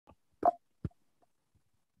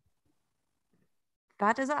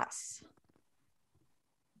that is us.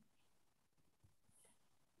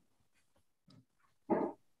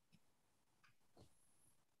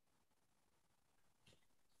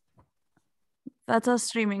 That's us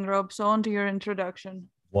streaming, Rob. So on to your introduction.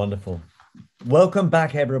 Wonderful. Welcome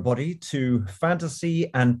back, everybody, to Fantasy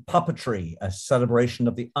and Puppetry, a celebration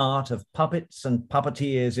of the art of puppets and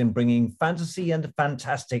puppeteers in bringing fantasy and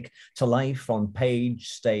fantastic to life on page,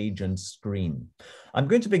 stage, and screen. I'm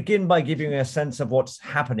going to begin by giving you a sense of what's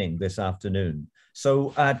happening this afternoon.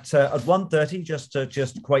 So at 1:30,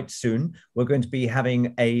 just quite soon, we're going to be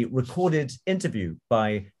having a recorded interview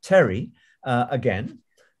by Terri, again,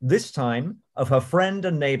 this time of her friend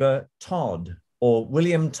and neighbor, Todd, or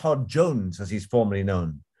William Todd-Jones, as he's formerly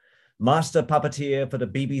known, master puppeteer for the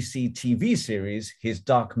BBC TV series, His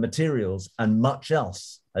Dark Materials, and much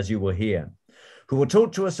else, as you will hear, who will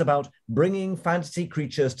talk to us about bringing fantasy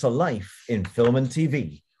creatures to life in film and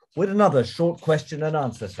TV, with another short question and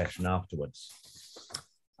answer session afterwards.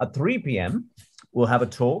 At 3 p.m., we'll have a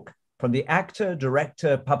talk from the actor,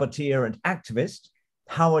 director, puppeteer, and activist,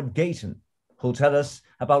 Howard Gayton, who'll tell us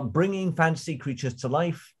about bringing fantasy creatures to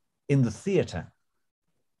life in the theatre.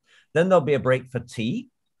 Then there'll be a break for tea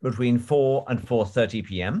between 4 and 4:30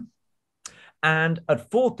 p.m. And at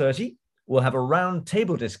 4:30, we'll have a round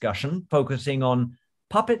table discussion focusing on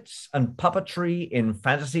puppets and puppetry in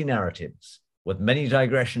fantasy narratives, with many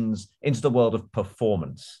digressions into the world of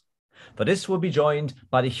performance. For this, we'll be joined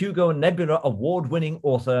by the Hugo and Nebula award-winning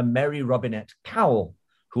author Mary Robinette Kowal,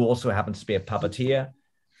 who also happens to be a puppeteer,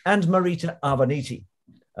 and Marita Arvaniti,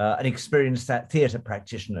 an experienced theatre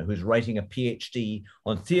practitioner who's writing a PhD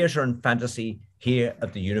on theatre and fantasy here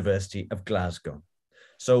at the University of Glasgow.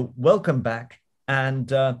 So welcome back,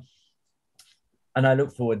 and I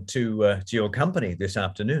look forward to your company this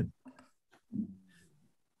afternoon.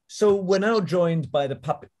 So we're now joined by the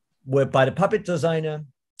puppet designer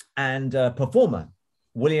and performer,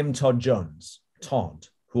 William Todd-Jones, Todd,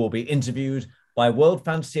 who will be interviewed by World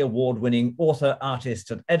Fantasy Award-winning author, artist,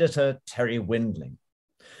 and editor Terri Windling.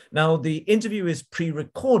 Now, the interview is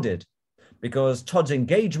pre-recorded because Todd's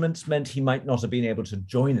engagements meant he might not have been able to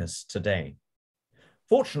join us today.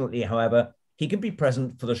 Fortunately, however, he can be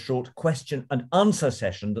present for the short question and answer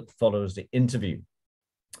session that follows the interview.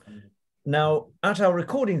 Now, at our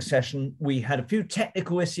recording session, we had a few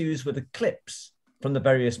technical issues with the clips from the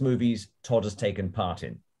various movies Todd has taken part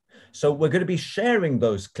in. So we're going to be sharing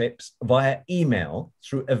those clips via email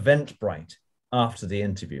through Eventbrite after the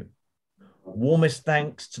interview. Warmest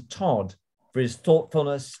thanks to Todd for his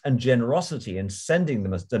thoughtfulness and generosity in sending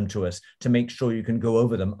them to us to make sure you can go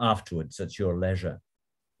over them afterwards at your leisure.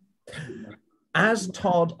 As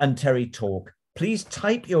Todd and Terri talk, please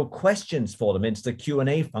type your questions for them into the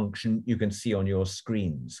Q&A function you can see on your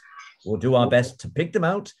screens. We'll do our best to pick them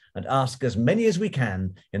out and ask as many as we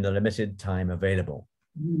can in the limited time available.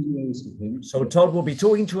 So Todd will be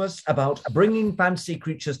talking to us about bringing fantasy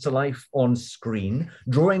creatures to life on screen,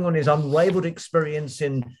 drawing on his unrivaled experience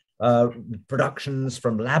in productions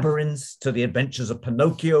from Labyrinth to The Adventures of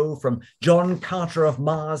Pinocchio, from John Carter of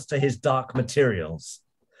Mars to His Dark Materials.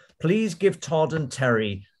 Please give Todd and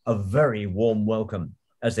Terri a very warm welcome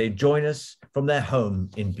as they join us from their home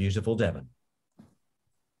in beautiful Devon.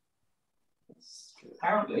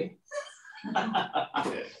 Apparently.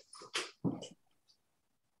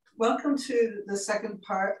 Welcome to the second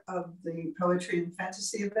part of the Poetry and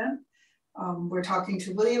Fantasy event. We're talking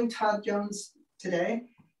to William Todd-Jones today,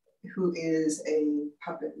 who is a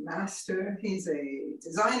puppet master. He's a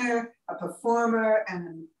designer, a performer, and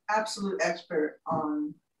an absolute expert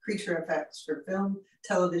on creature effects for film,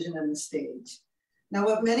 television, and the stage. Now,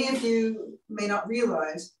 what many of you may not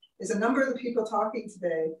realize is a number of the people talking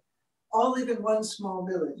today all live in one small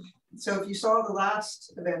village. So if you saw the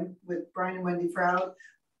last event with Brian and Wendy Froud,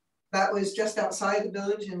 that was just outside the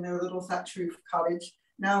village in their little thatch roof cottage.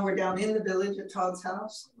 Now we're down in the village at Todd's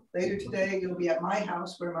house. Later today, you'll be at my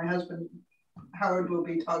house where my husband, Howard, will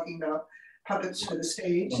be talking about puppets for the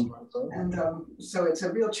stage. And so it's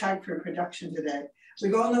a real check for production today.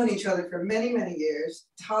 We've all known each other for many, many years.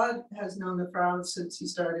 Todd has known the Frouds since he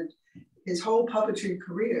started his whole puppetry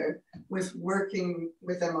career with working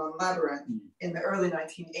with them on Labyrinth in the early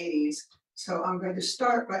 1980s. So I'm going to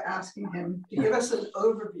start by asking him to give us an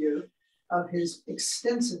overview of his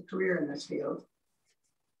extensive career in this field.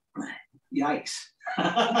 Yikes.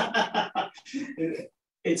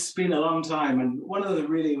 It's been a long time, and one of the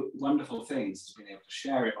really wonderful things has been able to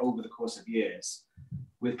share it over the course of years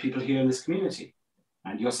with people here in this community,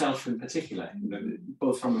 and yourself in particular,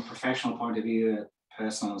 both from a professional point of view,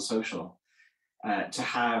 personal and social, to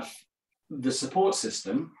have the support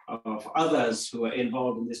system of others who are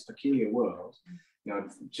involved in this peculiar world you know,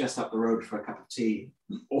 just up the road for a cup of tea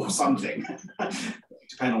or something,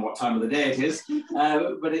 depending on what time of the day it is.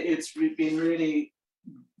 But it's been really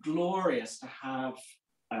glorious to have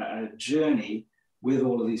a journey with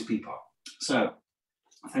all of these people. So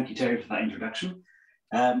thank you, Terri, for that introduction.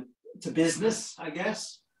 To business, I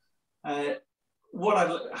guess. What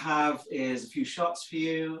I have is a few shots for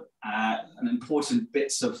you, and important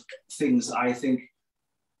bits of things I think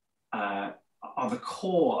are the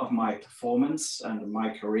core of my performance and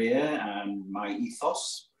my career and my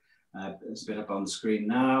ethos. There's a bit up on the screen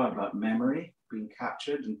now about memory being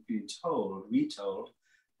captured and being told, retold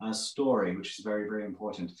as story, which is very, very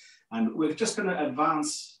important. And we're just going to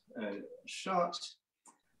advance a shot.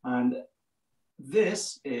 And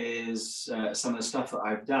this is some of the stuff that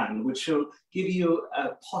I've done, which will give you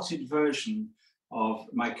a potted version of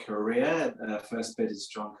my career. First bit is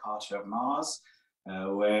John Carter of Mars,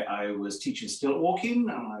 where I was teaching stilt walking,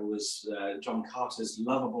 and I was John Carter's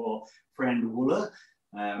lovable friend Wooler,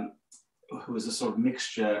 who was a sort of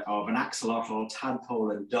mixture of an axolotl, tadpole,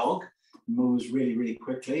 and dog. Moves really, really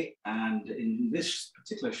quickly. And in this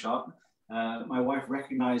particular shot, my wife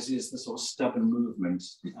recognizes the sort of stubborn movement.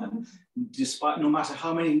 And despite, no matter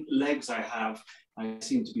how many legs I have, I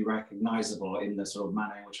seem to be recognizable in the sort of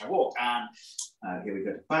manner in which I walk. And here we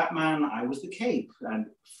go to Batman. I was the cape. And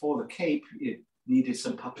for the cape, it needed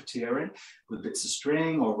some puppeteering with bits of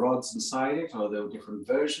string or rods inside it, or there were different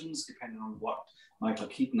versions depending on what Michael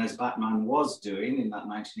Keaton as Batman was doing in that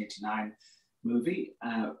 1989 movie.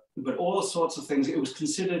 But all sorts of things. It was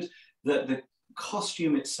considered that the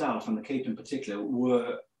costume itself, and the cape in particular,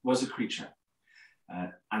 was a creature.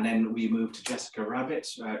 And then we moved to Jessica Rabbit.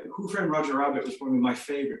 Who Framed Roger Rabbit was probably my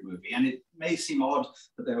favorite movie. And it may seem odd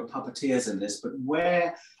that there were puppeteers in this, but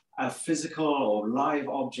where a physical or live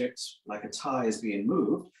object like a tie is being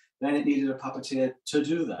moved, then it needed a puppeteer to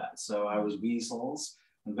do that. So I was weasels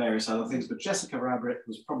and various other things, but Jessica Rabbit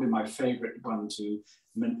was probably my favorite one to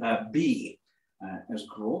be. As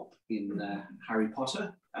grew up in Harry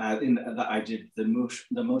Potter, in that I did the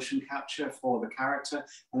motion capture for the character,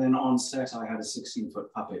 and then on set I had a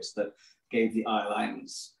 16-foot puppet that gave the eye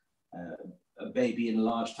lines. A baby in a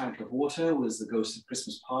large tank of water was the Ghost of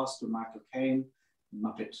Christmas Past with Michael Caine,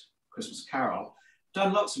 Muppet Christmas Carol.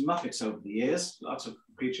 Done lots of Muppets over the years, lots of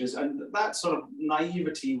creatures, and that sort of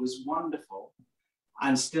naivety was wonderful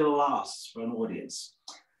and still lasts for an audience.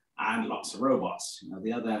 And lots of robots. You know,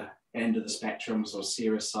 the other end of the spectrum, sort of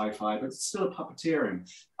serious sci-fi, but it's still puppeteering.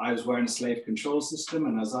 I was wearing a slave control system,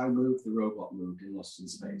 and as I moved, the robot moved in Lost in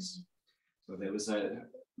Space. So there was a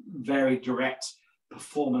very direct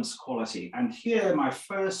performance quality. And here, my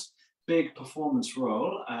first big performance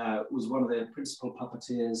role was one of the principal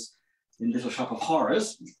puppeteers in Little Shop of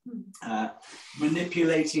Horrors,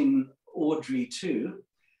 manipulating Audrey 2.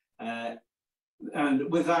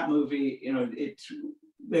 And with that movie, you know,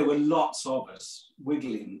 there were lots of us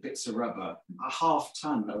wiggling bits of rubber, a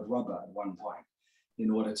half-ton of rubber at one point,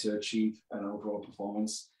 in order to achieve an overall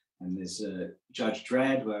performance. And there's Judge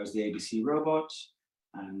Dredd, where I was the ABC robot,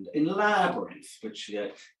 and in Labyrinth, which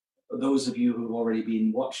those of you who've already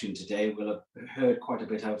been watching today will have heard quite a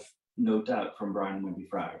bit of, no doubt, from Brian and Wendy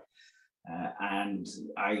Froud. And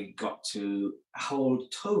I got to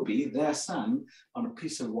hold Toby, their son, on a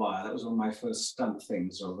piece of wire. That was one of my first stunt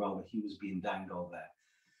things, or rather, he was being dangled there.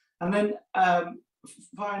 And then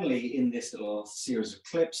finally, in this little series of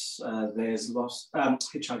clips, there's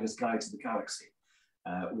Hitchhiker's Guide to the Galaxy,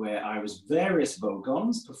 where I was various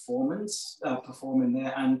Vogons performing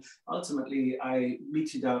there, and ultimately I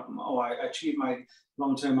meted out, I achieved my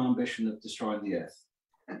long-term ambition of destroying the Earth.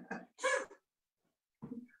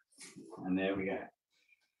 And there we go.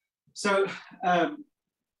 So,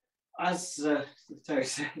 as Terri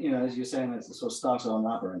said, you know, as you're saying, it's the sort of started on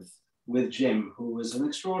Labyrinth with Jim, who was an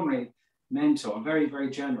extraordinary mentor, very, very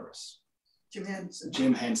generous. Jim Henson.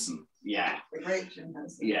 Jim Henson, yeah. The great Jim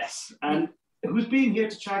Henson. Yes, and who's been here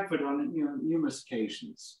to Chagford on numerous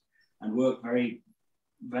occasions and worked very,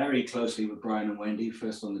 very closely with Brian and Wendy,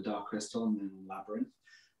 first on the Dark Crystal and then on Labyrinth.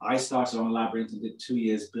 I started on Labyrinth and did 2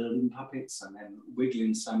 years building puppets and then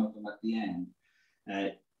wiggling some of them at the end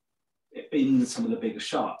in some of the bigger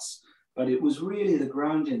shots. But it was really the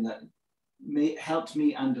grounding that helped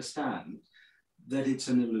me understand that it's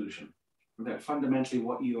an illusion, that fundamentally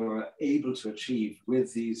what you are able to achieve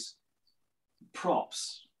with these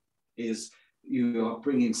props is you are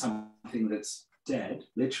bringing something that's dead,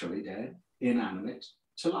 literally dead, inanimate,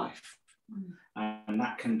 to life. And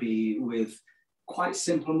that can be with quite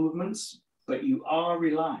simple movements, but you are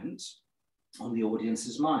reliant on the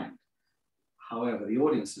audience's mind. However, the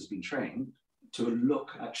audience has been trained to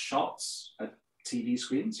look at shots, at TV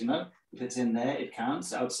screens, you know, If it's in there, it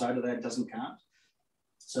counts. Outside of there, it doesn't count.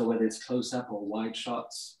 So whether it's close up or wide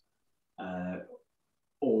shots,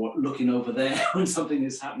 or looking over there when something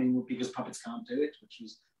is happening because puppets can't do it, which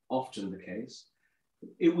is often the case.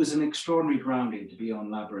 It was an extraordinary grounding to be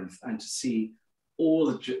on Labyrinth and to see all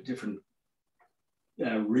the different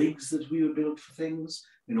rigs that we would build for things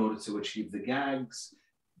in order to achieve the gags,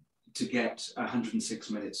 to get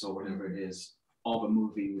 106 minutes or whatever it is of a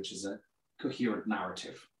movie, which is a coherent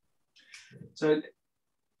narrative. So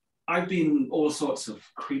I've been all sorts of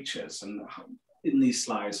creatures, and in these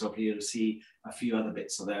slides up here, you'll see a few other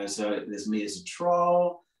bits of there. So there's me as a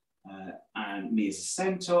troll, and me as a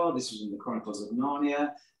centaur. This was in the Chronicles of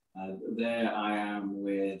Narnia. There I am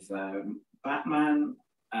with Batman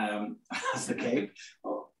as the cape,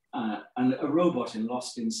 and a robot in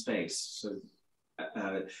Lost in Space. So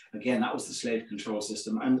again, that was the slave control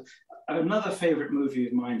system. And another favorite movie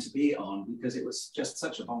of mine to be on, because it was just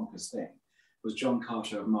such a bonkers thing, was John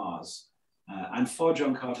Carter of Mars. And for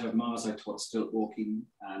John Carter of Mars, I taught stilt walking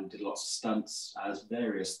and did lots of stunts as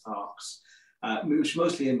various tasks, which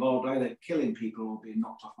mostly involved either killing people or being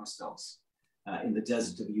knocked off my stilts in the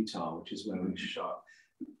desert of Utah, which is where we shot.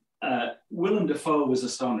 Willem Dafoe was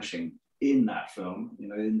astonishing in that film, you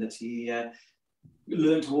know, in that he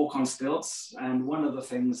learned to walk on stilts. And one of the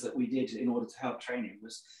things that we did in order to help train him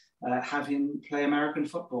was have him play American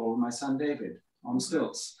football with my son David on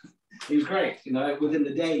stilts. He was great, you know, within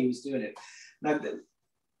the day he was doing it. Now,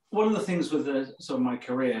 one of the things with sort of my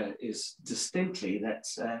career is distinctly that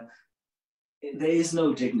there is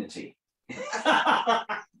no dignity. You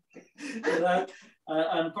know?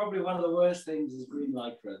 And probably one of the worst things is green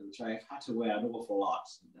lycra, which I've had to wear an awful lot.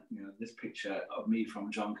 You know, this picture of me from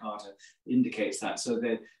John Carter indicates that. So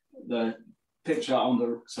the picture on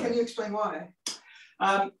the... Sorry. Can you explain why?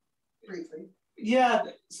 Briefly. Yeah,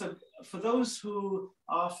 so for those who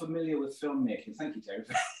are familiar with filmmaking, thank you, Terry.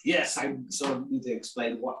 Yes, I sort of need to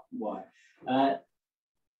explain why.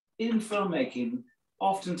 In filmmaking,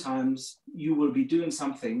 oftentimes you will be doing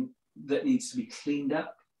something that needs to be cleaned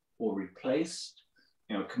up or replaced,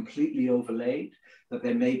 you know, completely overlaid, that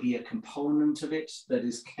there may be a component of it that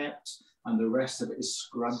is kept and the rest of it is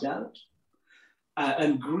scrubbed out.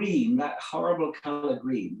 And green, that horrible color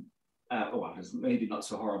green, well, it's maybe not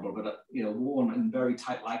so horrible, but you know, worn in very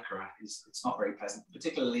tight lycra, it's not very pleasant,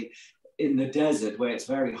 particularly in the desert where it's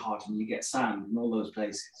very hot and you get sand in all those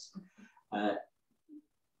places.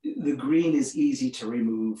 The green is easy to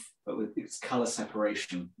remove, but with its color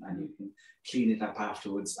separation, and you can clean it up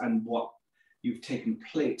afterwards. And what you've taken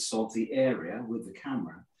plates of the area with the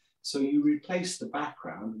camera. So you replace the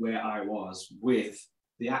background where I was with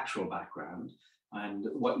the actual background. And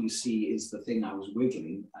what you see is the thing I was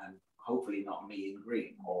wiggling, and hopefully not me in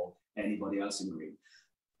green or anybody else in green.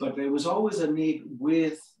 But there was always a need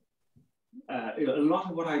with a lot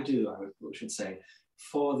of what I do, I should say,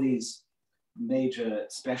 for these major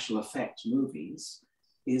special effect movies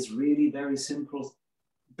is really very simple,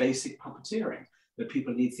 basic puppeteering that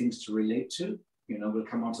people need things to relate to. You know, we'll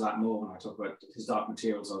come on to that more when I talk about his Dark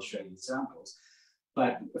Materials. I'll show you examples.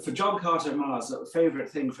 But for John Carter of Mars, a favorite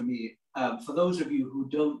thing for me, for those of you who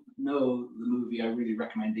don't know the movie, I really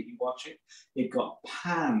recommend that you watch it. It got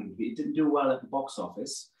panned. It didn't do well at the box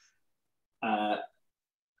office.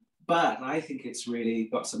 But I think it's really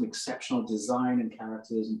got some exceptional design and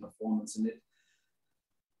characters and performance in it.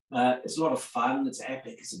 It's a lot of fun. It's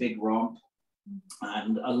epic. It's a big romp.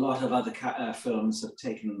 And a lot of other films have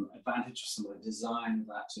taken advantage of some of the design of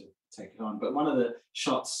that to take it on. But one of the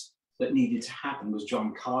shots that needed to happen was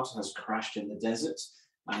John Carter has crashed in the desert,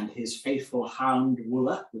 and his faithful hound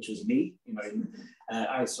Wooler, which was me, you know,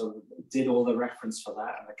 I sort of did all the reference for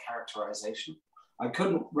that and the characterization. I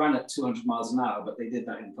couldn't run at 200 miles an hour, but they did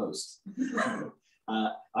that in post.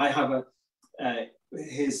 I have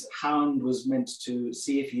his hound was meant to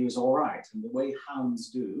see if he was all right. And the way hounds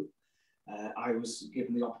do, I was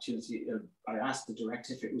given the opportunity, I asked the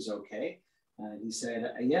director if it was okay. And he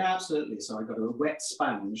said, yeah, absolutely. So I got a wet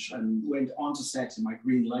sponge and went onto set in my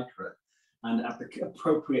green lycra. And at the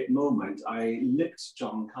appropriate moment, I licked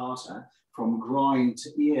John Carter from groin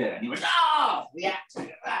to ear. And he went, ah, the actor,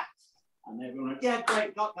 ah. And everyone went, yeah,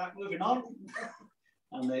 great, got that, moving on.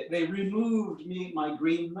 And they removed my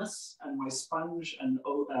greenness and my sponge and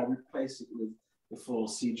replaced it with the full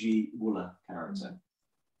CG Wooler character.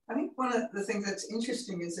 I think one of the things that's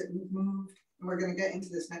interesting is that we've moved, and we're going to get into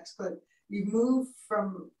this next clip, we've moved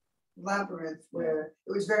from Labyrinth, where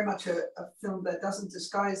it was very much a film that doesn't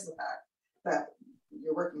disguise the fact that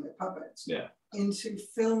you're working with puppets, into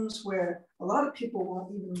films where a lot of people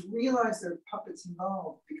won't even realize there are puppets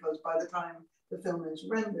involved, because by the time the film is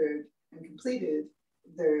rendered and completed,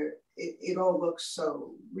 it all looks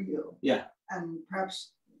so real. Yeah. And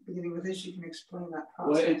perhaps beginning with this, you can explain that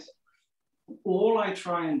process. Well, all I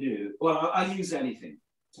try and do, well, I use anything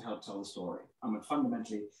to help tell the story. I mean,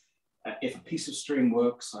 fundamentally, if a piece of string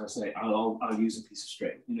works, I say, I'll use a piece of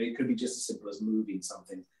string. You know, it could be just as simple as moving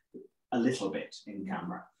something a little bit in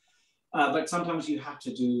camera. But sometimes you have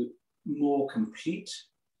to do more complete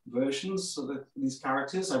versions of these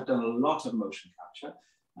characters. I've done a lot of motion capture,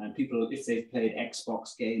 and people, if they've played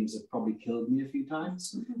Xbox games, have probably killed me a few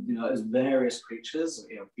times. You know, as various creatures,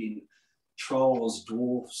 you know, been trolls,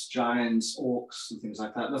 dwarfs, giants, orcs, and things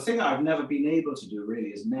like that. The thing I've never been able to do really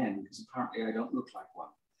is men, because apparently I don't look like one.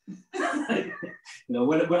 You know,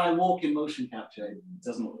 when I walk in motion capture, it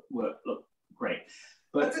doesn't look great.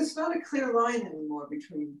 But there's not a clear line anymore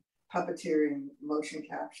between puppeteering, motion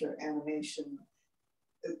capture, animation.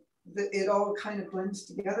 It all kind of blends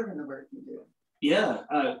together in the work you do. Yeah,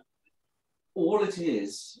 all it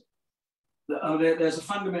is, there's a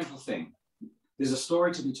fundamental thing. There's a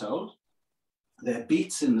story to be told. There are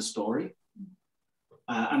beats in the story,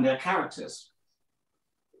 and there are characters.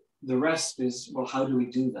 The rest is, well, how do we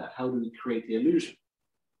do that? How do we create the illusion?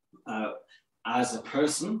 As a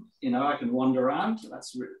person, you know, I can wander around.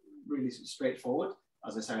 That's really straightforward.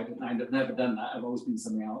 As I say, I've never done that. I've always been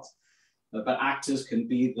something else. But actors can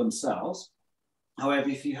be themselves. However,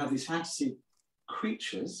 if you have these fantasy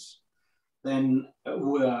creatures, then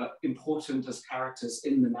who are important as characters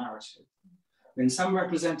in the narrative, then some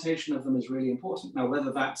representation of them is really important. Now,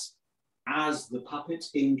 whether that's as the puppet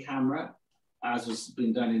in camera, as has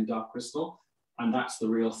been done in Dark Crystal, and that's the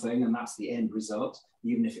real thing, and that's the end result,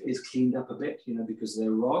 even if it is cleaned up a bit, you know, because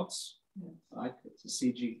they're rods, like it's a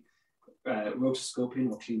CG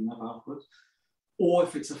rotoscoping or cleaning up afterwards. Or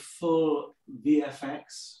if it's a full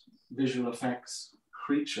VFX, visual effects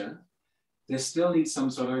creature, there still needs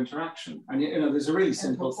some sort of interaction. And you know, there's a really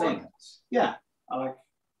simple thing. Yeah, like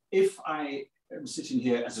if I am sitting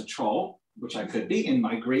here as a troll, which I could be in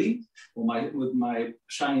my green, or with my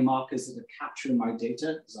shiny markers that are capturing my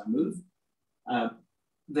data as I move,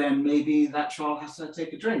 then maybe that troll has to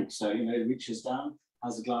take a drink. So, you know, it reaches down,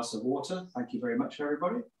 has a glass of water. Thank you very much,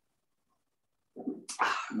 everybody.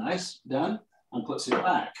 Nice, done, and puts it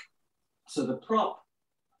back. So the prop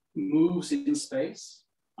moves in space,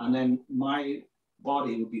 and then my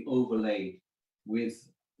body will be overlaid with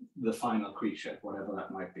the final creature, whatever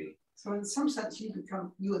that might be. So in some sense, you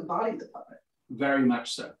embody the puppet. Very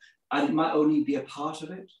much so. And it might only be a part of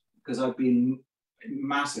it, because I've been in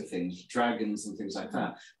massive things, dragons and things like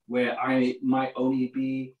that, where I might only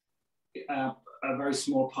be a very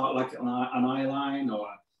small part, like an eye line or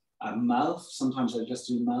a mouth. Sometimes I just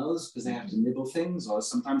do mouths because they have to nibble things, or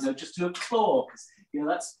sometimes I just do a claw, because, you know,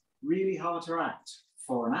 that's really hard to act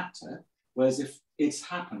for an actor. Whereas if it's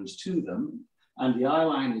happened to them and the eye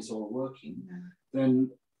line is all working, then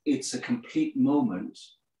it's a complete moment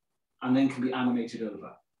and then can be animated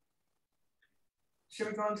over. Should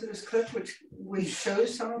we go on to this clip which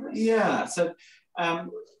shows some of this? Yeah, so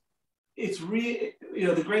it's really, you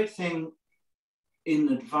know, the great thing in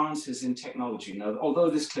advances in technology, you know, although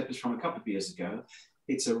this clip is from a couple of years ago,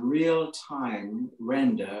 it's a real-time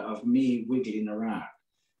render of me wiggling around.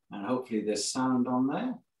 And hopefully there's sound on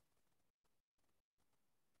there.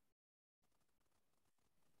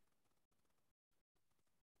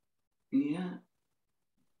 Yeah.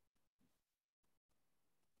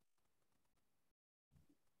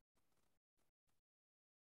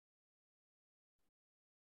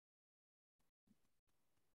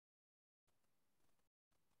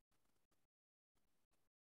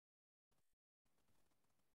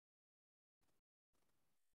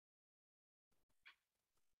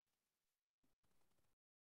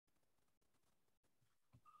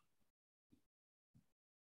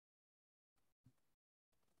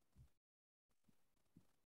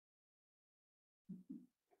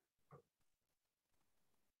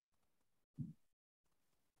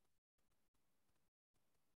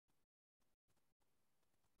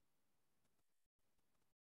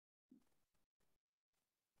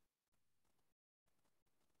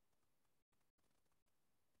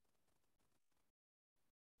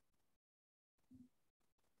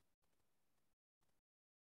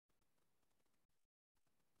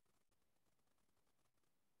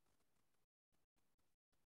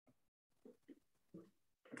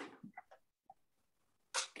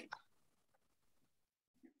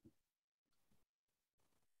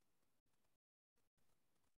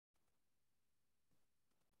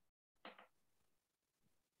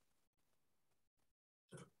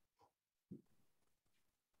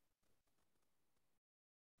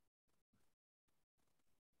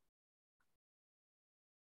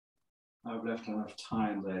 I've left enough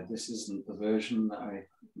time there. This isn't the version that I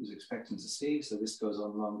was expecting to see, so this goes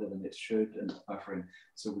on longer than it should, and it's buffering,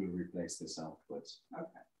 so we'll replace this afterwards.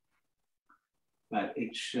 Okay. But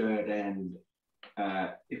it should end,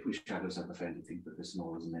 if we shadows have offended, think that this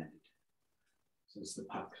all isn't ended. So it's the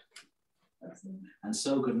puck. And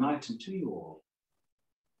so good night and to you all.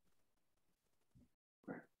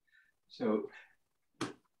 Right. So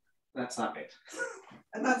that's that bit.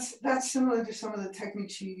 And that's similar to some of the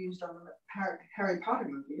techniques you used on the Harry Potter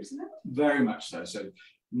movie, isn't it? Very much so. So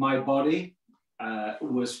my body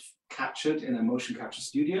was captured in a motion capture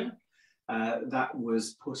studio. That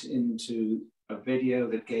was put into a video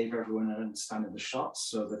that gave everyone an understanding of the shots.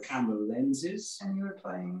 So the camera lenses. And you were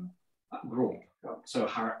playing? Grawp, so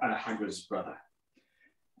Hagrid's brother.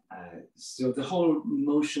 So the whole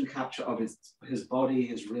motion capture of his body,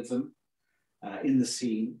 his rhythm in the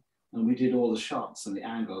scene, and we did all the shots and the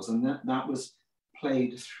angles, and that was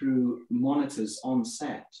played through monitors on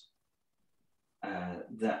set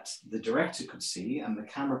that the director could see and the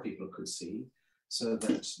camera people could see, so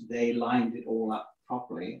that they lined it all up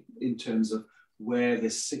properly in terms of where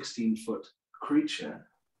this 16-foot creature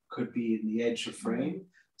could be in the edge of frame.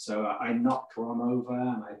 So I knocked Ron over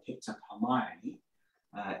and I picked up Hermione,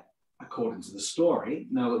 according to the story.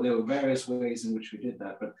 Now, there were various ways in which we did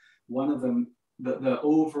that, but one of them, the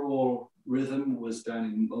overall rhythm was done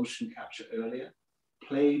in motion capture earlier,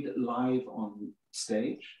 played live on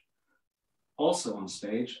stage. Also on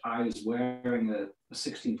stage, I was wearing a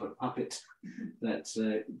 16-foot puppet that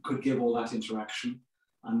could give all that interaction,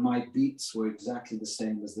 and my beats were exactly the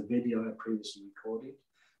same as the video I previously recorded.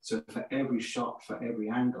 So for every shot, for every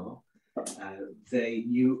angle,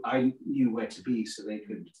 I knew where to be so they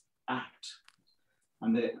could act.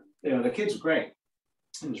 And the kids were great.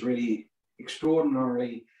 It was really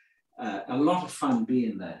extraordinary, a lot of fun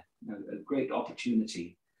being there, a great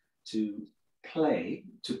opportunity to play,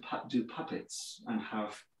 to do puppets and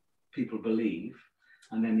have people believe.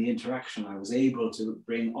 And then the interaction I was able to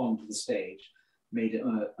bring onto the stage made it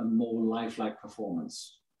a more lifelike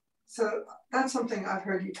performance. So that's something I've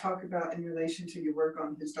heard you talk about in relation to your work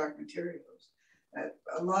on His Dark Materials. That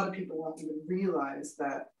a lot of people won't even realize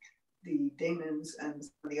that the demons and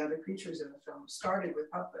the other creatures in the film started with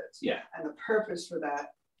puppets. Yeah. And the purpose for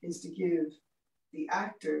that is to give the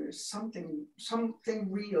actors something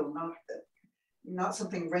real, not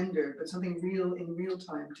something rendered, but something real in real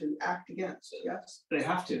time to act against. Yes. They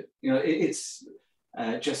have to. It's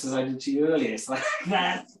just as I did to you earlier. It's like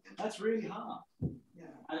that's really hard.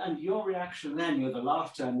 And your reaction then, the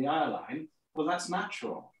laughter and the eye line, well, that's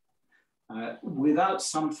natural. Without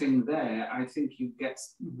something there, I think you get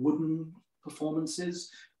wooden performances,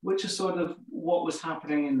 which are sort of what was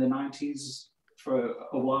happening in the 90s for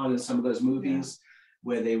a while in some of those movies,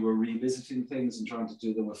 where they were revisiting things and trying to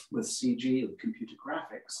do them with CG, with computer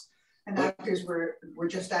graphics. And actors were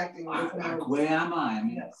just acting. Where am I? I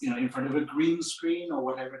mean, in front of a green screen or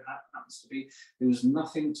whatever it happens to be. There was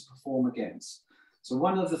nothing to perform against. So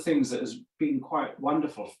one of the things that has been quite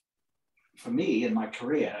wonderful for me in my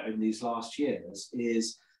career in these last years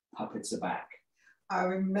is puppets are back. I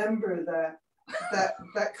remember that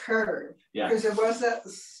curve, because there was that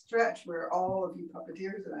stretch where all of you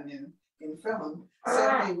puppeteers that I knew in film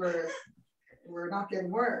suddenly were not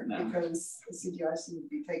getting work because the CGI seemed to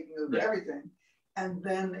be taking over everything. And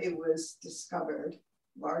then it was discovered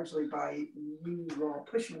largely by you all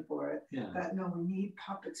pushing for it, that no, we need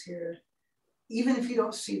puppets here, even if you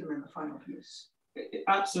don't see them in the final piece.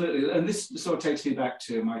 Absolutely. And this sort of takes me back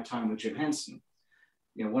to my time with Jim Henson.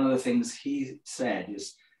 One of the things he said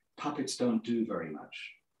is puppets don't do very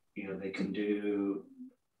much. They can do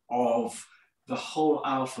of the whole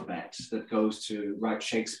alphabet that goes to write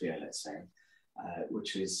Shakespeare, let's say,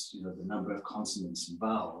 which is the number of consonants and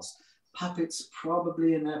vowels. Puppets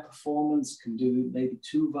probably in their performance can do maybe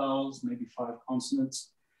 2 vowels, maybe 5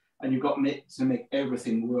 consonants, and you've got to make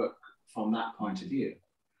everything work from that point of view.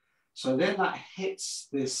 So then that hits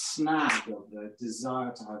this snag of the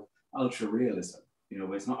desire to have ultra realism,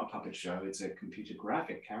 where it's not a puppet show, it's a computer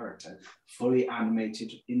graphic character, fully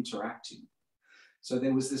animated, interacting. So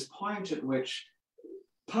there was this point at which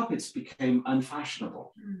puppets became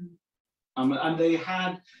unfashionable. And they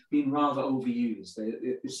had been rather overused.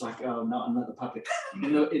 It's like, oh, not another puppet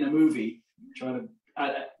in a movie.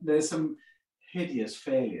 There's some hideous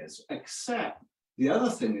failures, except the other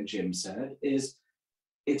thing that Jim said is,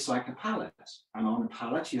 it's like a palette. And on a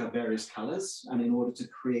palette, you have various colors. And in order to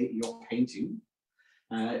create your painting,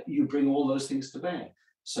 you bring all those things to bear.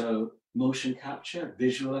 So motion capture,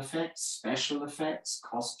 visual effects, special effects,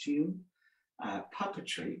 costume,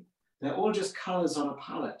 puppetry. They're all just colors on a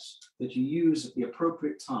palette that you use at the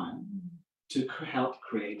appropriate time to help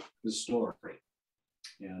create the story.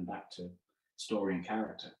 And back to story and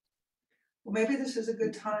character. Well, maybe this is a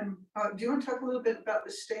good time. Do you want to talk a little bit about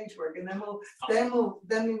the stage work, and then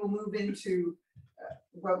we will move into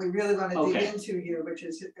what we really want to dig into here, which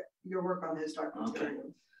is your work on his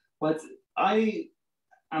materials. But I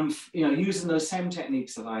am, using those same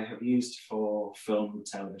techniques that I have used for film and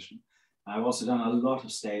television. I've also done a lot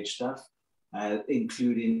of stage stuff,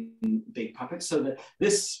 including big puppets. So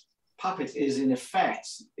this puppet is in effect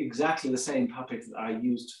exactly the same puppet that I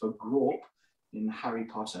used for Grawp in Harry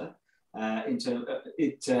Potter.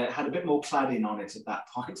 It had a bit more cladding on it at that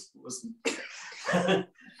point. It wasn't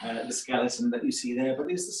the skeleton that you see there, but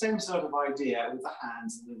it's the same sort of idea with the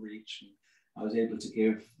hands and the reach. And I was able to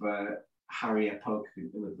give Harry a poke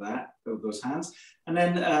with those hands. And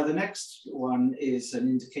then the next one is an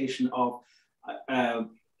indication of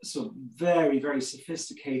sort of very, very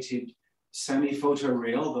sophisticated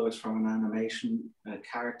semi-photoreal, though it's from an animation,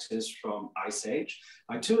 characters from Ice Age.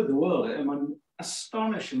 I toured the world. I'm an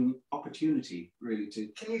astonishing opportunity, really.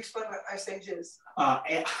 Can you explain what Ice Age is?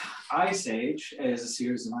 Ice Age is a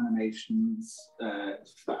series of animations,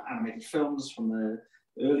 animated films from the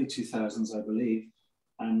early 2000s, I believe,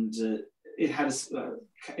 and it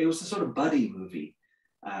was a sort of buddy movie,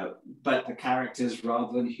 but the characters,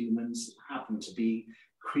 rather than humans, happened to be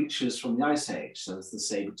creatures from the Ice Age. So it's the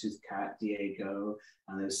saber-toothed cat, Diego,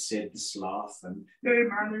 and there's Sid the sloth, and hey,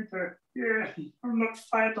 Marita, yeah, I'm not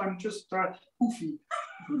fat, I'm just poofy.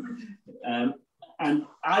 And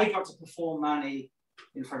I got to perform Manny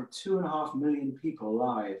in front of 2.5 million people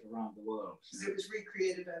live around the world. So it was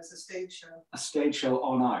recreated as a stage show. A stage show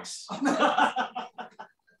on ice.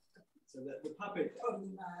 So the puppet,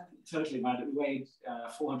 totally mad. It weighed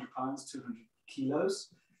 400 pounds, 200 kilos.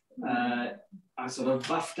 I sort of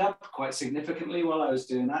buffed up quite significantly while I was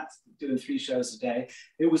doing that, doing 3 shows a day.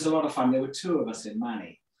 It was a lot of fun. There were 2 of us in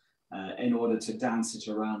Manny in order to dance it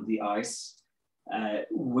around the ice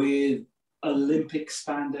with Olympic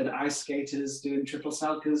standard ice skaters doing triple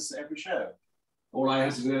salkas every show. All I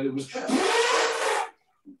had to do was... That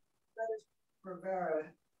is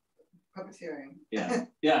Rivera puppeteering. Yeah,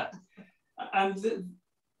 yeah. And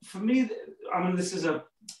for me, I mean, this is an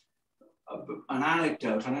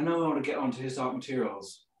anecdote, and I know I want to get onto his art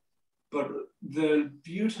materials, but the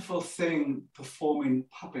beautiful thing performing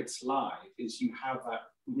puppets live is you have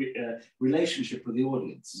that relationship with the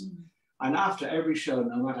audience. And after every show,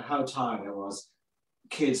 no matter how tired I was,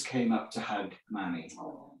 kids came up to hug Manny.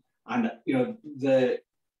 And the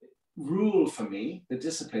rule for me, the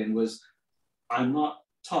discipline was, I'm not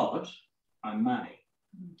Todd, I'm Manny.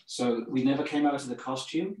 So we never came out of the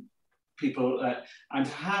costume. People, and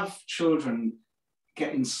to have children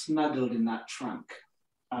getting snuggled in that trunk.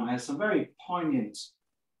 And I have some very poignant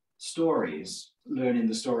stories, learning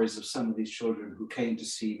the stories of some of these children who came to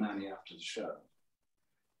see Manny after the show.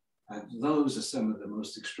 And those are some of the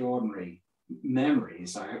most extraordinary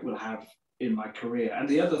memories I will have in my career. And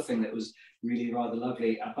the other thing that was really rather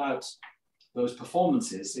lovely about those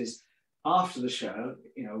performances is after the show,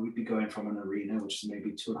 we'd be going from an arena, which is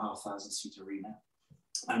maybe 2,500 seat arena,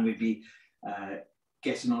 and we'd be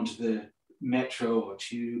getting onto the metro or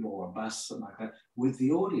tube or a bus, something like that, with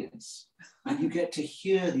the audience. And you get to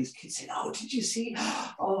hear these kids saying, oh, did you see?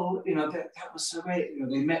 Oh, that was so great.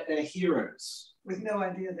 They met their heroes. With no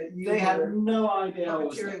idea that you had no idea I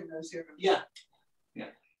was puppeteering those heroes. Yeah, yeah.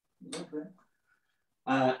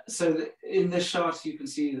 Okay. So in this shot, you can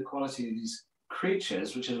see the quality of these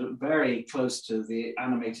creatures, which are very close to the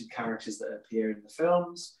animated characters that appear in the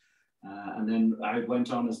films. And then I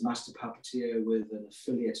went on as master puppeteer with an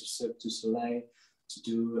affiliate of Cirque du Soleil to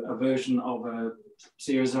do a version of a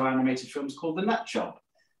series of animated films called The Nut Job.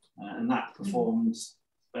 And that performed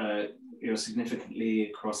significantly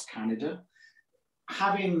across Canada.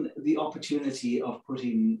 Having the opportunity of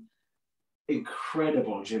putting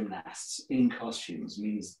incredible gymnasts in costumes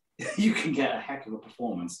means you can get a heck of a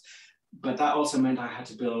performance. But that also meant I had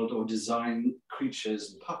to build or design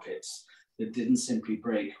creatures and puppets that didn't simply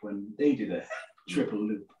break when they did a triple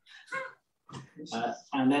loop.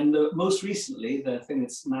 And then most recently, the thing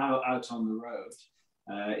that's now out on the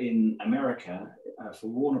road in America for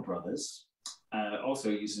Warner Brothers, also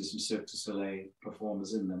using some Cirque du Soleil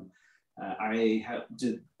performers in them, I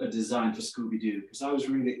did a design for Scooby-Doo because I was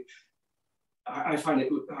really, I thought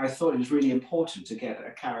it was really important to get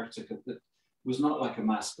a character that was not like a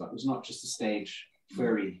mascot, was not just a stage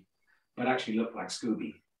furry, but actually looked like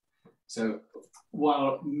Scooby. So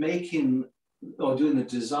while making or doing the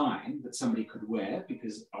design that somebody could wear,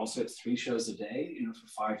 because also it's 3 shows a day,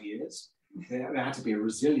 for 5 years, There had to be a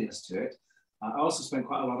resilience to it. I also spent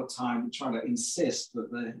quite a lot of time trying to insist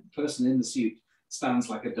that the person in the suit stands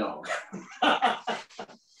like a dog.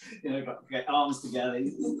 You know, got to get arms together,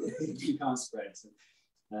 you can't spread. So,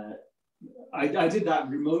 I did that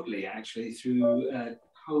remotely, actually, through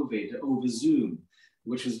COVID over Zoom,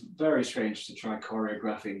 which was very strange to try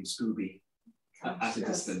choreographing Scooby at a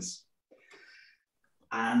distance.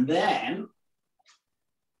 And then...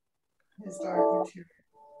 His dark material.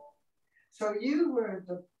 So you were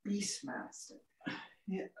the Beast Master.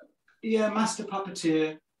 Yeah, Master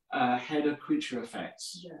Puppeteer, head of creature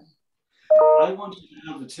effects. Yeah. I wanted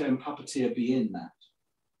to have the term puppeteer be in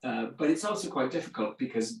that. But it's also quite difficult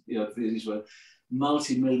because, you know, these were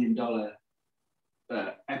multi-million-dollar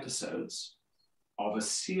episodes of a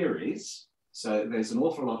series. So there's an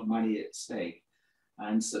awful lot of money at stake.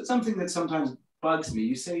 And so something that sometimes bugs me,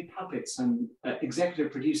 you say puppets and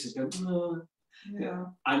executive producers go, oh. Yeah.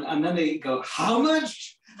 And then they go, how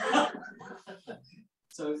much?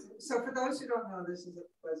 So for those who don't know, this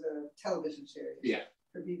was a television series. Yeah.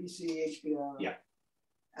 For BBC, HBO. Yeah.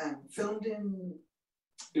 And filmed in...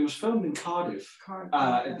 It was filmed in Cardiff,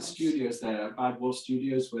 at the studios there, Bad Wolf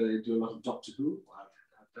Studios, where they do a lot of Doctor Who.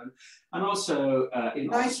 I've done. And also in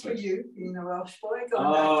nice Oxford. For you, being a Welsh boy,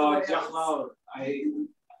 going back to Wales.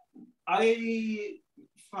 I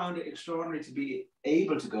found it extraordinary to be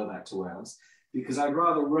able to go back to Wales because I'd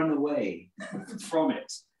rather run away from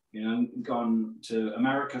it. You know, gone to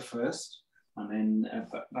America first, and then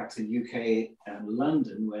back to the UK and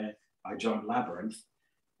London, where I joined Labyrinth,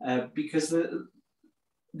 because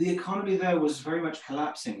the economy there was very much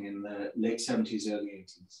collapsing in the late 70s, early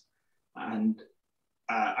 80s. And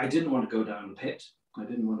I didn't want to go down the pit. I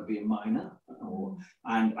didn't want to be a miner.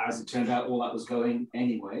 And as it turned out, all that was going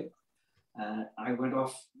anyway. I went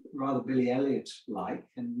off rather Billy Elliot-like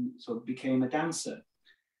and sort of became a dancer.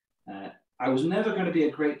 I was never going to be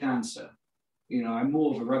a great dancer. You know, I'm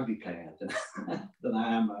more of a rugby player than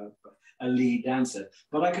I am a lead dancer.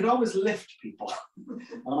 But I could always lift people.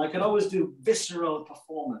 And I could always do visceral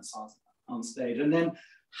performance on stage. And then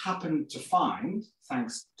happened to find,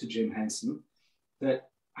 thanks to Jim Henson, that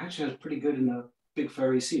actually I was pretty good in a big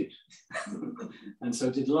furry suit. And so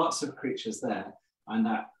did lots of creatures there. And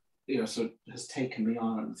that, you know, sort of has taken me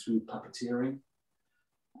on through puppeteering.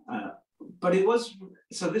 But it was,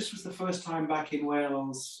 so this was the first time back in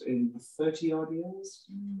Wales in 30 odd years.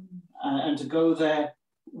 And to go there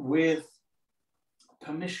with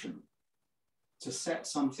permission to set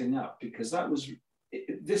something up, because that was,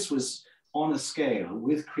 this was on a scale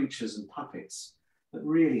with creatures and puppets that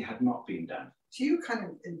really had not been done. So you were kind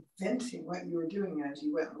of inventing what you were doing as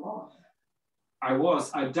you went along.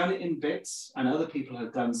 I'd done it in bits, and other people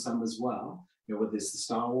had done some as well. You know, with this the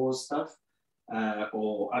Star Wars stuff,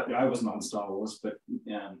 or I wasn't on Star Wars, but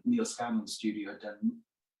Neil Scanlon's studio had done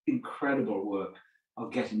incredible work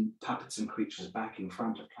of getting puppets and creatures back in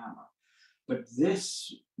front of camera. But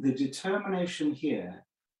this, the determination here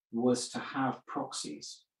was to have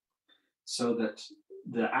proxies so that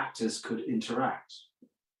the actors could interact.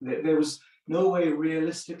 There was no way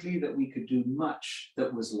realistically that we could do much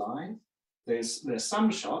that was live. There's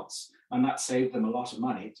some shots, and that saved them a lot of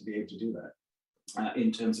money to be able to do that.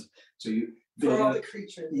 In terms of, so you build for all the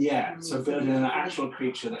creatures. Yeah, so building an actual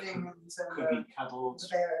creature that could be cuddled. The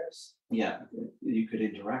bears. Yeah, you could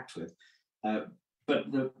interact with.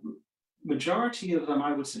 But the majority of them,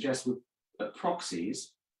 I would suggest, were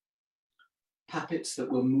proxies, puppets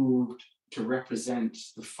that were moved to represent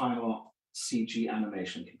the final CG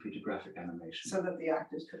animation, computer graphic animation. So that the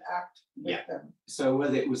actors could act with them. So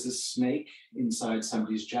whether it was a snake inside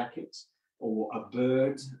somebody's jacket or a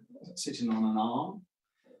bird sitting on an arm,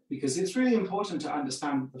 because it's really important to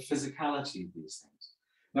understand the physicality of these things.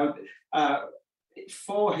 Now,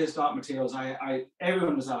 for his Dark Materials,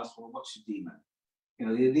 everyone was asked, well, what's your demon? You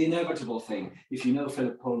know, the inevitable thing. If you know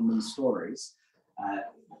Philip Pullman's stories,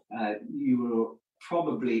 you will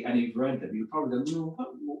probably, and you've read them, you probably go, no,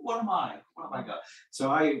 what am I? What have I got?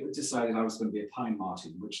 So I decided I was going to be a Pine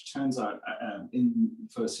Martin, which turns out in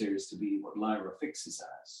the first series to be what Lyra fixes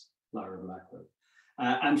as, Lyra Blackwood.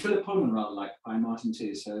 And Philip Pullman rather liked Pine Martin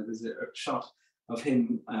too, so there's a shot of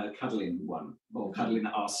him cuddling one, or cuddling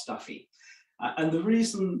our Stuffy. And the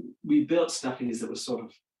reason we built Stuffies that was sort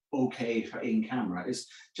of okay for in camera is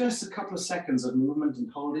just a couple of seconds of movement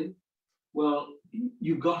and holding. Well,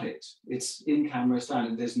 you got it. It's in camera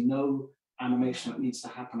standing. There's no animation that needs to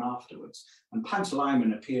happen afterwards. And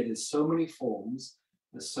Pantalaimon appeared in so many forms,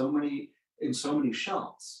 in so many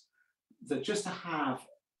shots, that just to have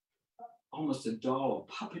almost a doll,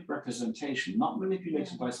 puppet representation, not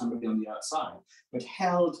manipulated by somebody on the outside, but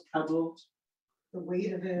held, cuddled, The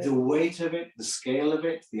weight of it. The weight of it, the scale of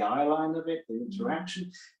it, the eye line of it, the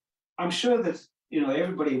interaction. I'm sure that, you know,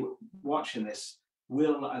 everybody watching this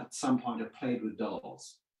will at some point have played with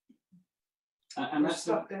dolls. And that's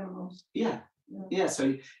stuffed animals. Yeah.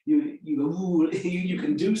 So you go, ooh, you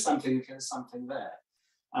can do something if there's something there.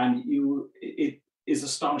 And it is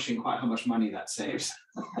astonishing quite how much money that saves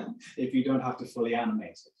if you don't have to fully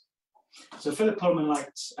animate it. So Philip Pullman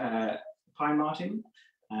liked pine marten,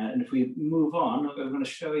 and if we move on, I'm going to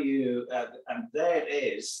show you, and there it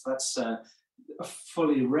is. That's a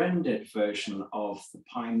fully rendered version of the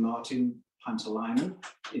pine marten pantomime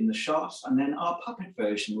in the shot, and then our puppet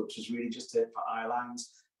version, which is really just it for eye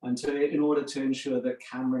lines, and in order to ensure the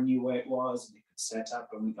camera knew where it was and it could set up,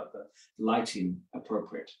 and we got the lighting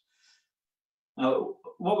appropriate. Now,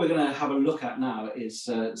 what we're going to have a look at now is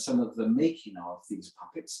some of the making of these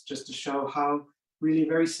puppets, just to show how really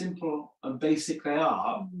very simple and basic they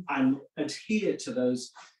are, and adhere to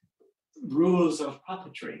those rules of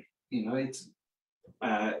puppetry. You know, it's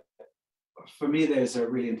for me, there's a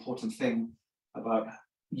really important thing about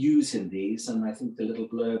using these, and I think the little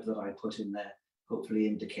blurb that I put in there hopefully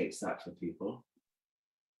indicates that for people.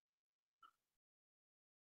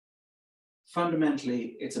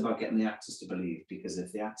 Fundamentally, it's about getting the actors to believe, because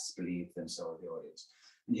if the actors believe, then so are the audience.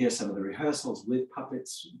 And here's some of the rehearsals with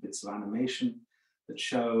puppets, bits of animation that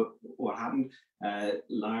show what happened.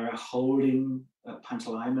 Lyra holding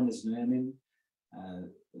Pantalaimon as an ermine.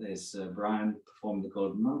 There's Brian performing the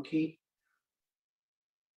Golden Monkey.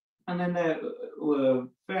 And then there were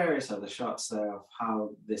various other shots there of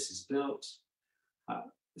how this is built.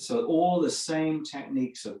 So all the same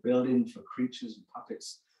techniques of building for creatures and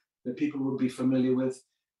puppets that people would be familiar with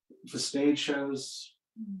for stage shows.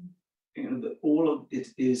 You know, all of it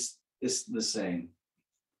is the same.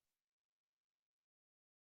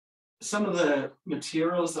 Some of the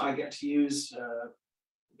materials that I get to use a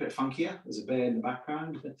bit funkier. There's a bear in the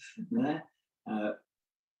background there.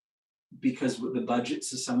 Because the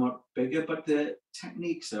budgets are somewhat bigger, but the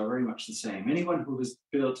techniques are very much the same. Anyone who has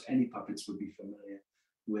built any puppets would be familiar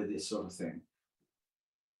with this sort of thing.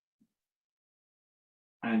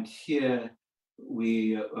 And here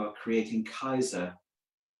we are creating Kaiser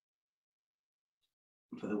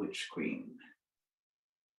for the Witch Queen.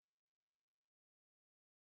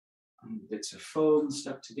 And bits of foam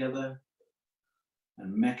stuck together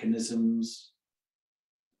and mechanisms.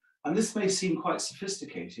 And this may seem quite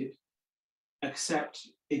sophisticated, except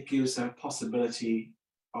it gives a possibility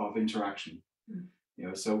of interaction. You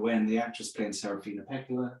know, so when the actress playing Serafina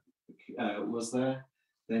Pekkala was there,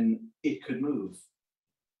 then it could move.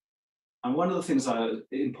 And one of the things that are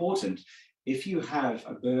important, if you have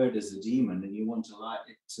a bird as a demon and you want to like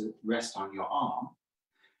it to rest on your arm,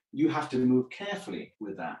 you have to move carefully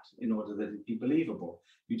with that in order that it be believable.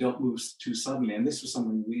 You don't move too suddenly. And this was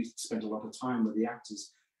something we spent a lot of time with the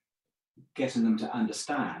actors, getting them to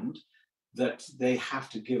understand that they have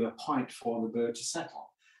to give a point for the bird to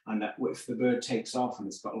settle. And that if the bird takes off and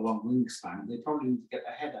it's got a long wingspan, they probably need to get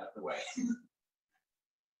their head out of the way.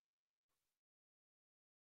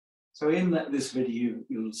 So in this video,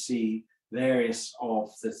 you'll see various of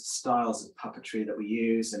the styles of puppetry that we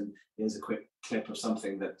use, and here's a quick clip of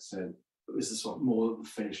something that is a sort of more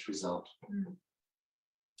finished result.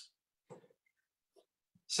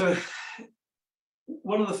 So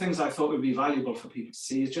one of the things I thought would be valuable for people to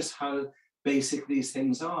see is just how basic these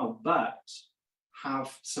things are, but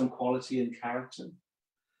have some quality and character.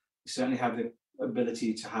 You certainly have the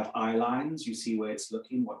ability to have eye lines. You see where it's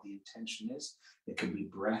looking, what the intention is. There can be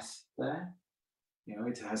breath there. You know,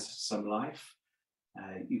 it has some life.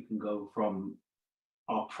 You can go from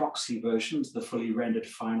our proxy version to the fully rendered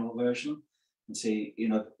final version and see, you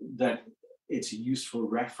know, that it's a useful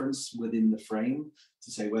reference within the frame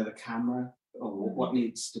to say where the camera or what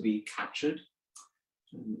needs to be captured.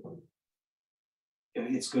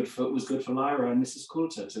 It was good for Lyra and Mrs.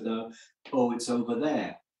 Coulter to know, oh, it's over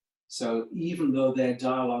there. So even though their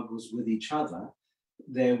dialogue was with each other,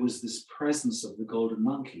 there was this presence of the golden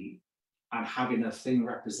monkey, and having a thing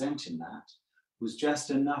representing that was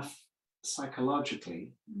just enough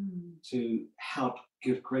psychologically to help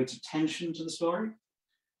give great attention to the story.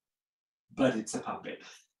 But it's a puppet.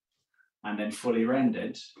 And then fully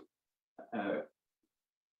rendered,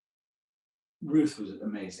 Ruth was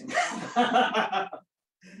amazing.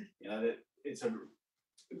 You know, it's a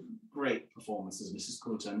great performance as Mrs.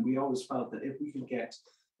 Coulter, and we always felt that if we could get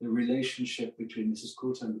the relationship between Mrs.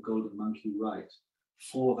 Coulter and the Golden Monkey right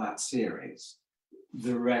for that series,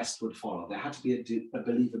 the rest would follow. There had to be a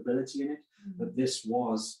believability in it, that this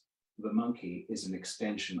was, the monkey is an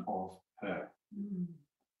extension of her,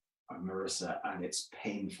 of Marissa, and it's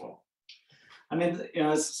painful. And then, you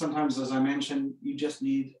know, sometimes, as I mentioned, you just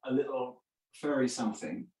need a little furry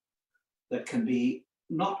something that can be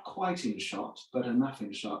not quite in shot, but enough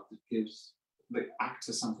in shot that gives the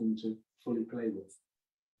actor something to fully play with.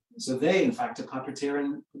 So they, in fact, are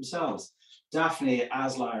puppeteering themselves. Daphne,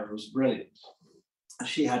 as Lyra, was brilliant.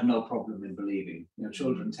 She had no problem in believing. You know,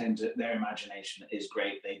 children tend to, their imagination is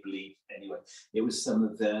great, they believe anyway. It was some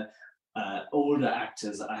of the older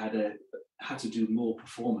actors that I had to do more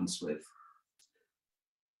performance with.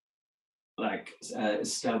 Like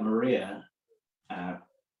Stella Maria,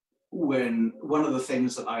 when one of the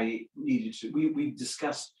things that I needed to, we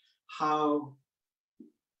discussed how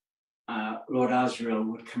Lord Asriel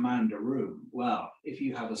would command a room. Well, if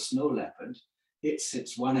you have a snow leopard, it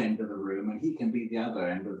sits one end of the room and he can be the other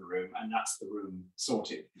end of the room, and that's the room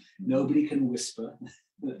sorted. Nobody can whisper,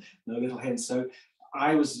 no little hints. So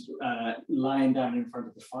I was lying down in front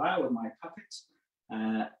of the fire with my puppet,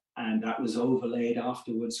 and that was overlaid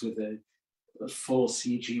afterwards with a full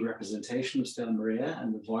CG representation of Stella Maria,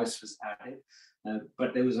 and the voice was added.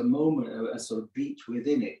 But there was a moment, a sort of beat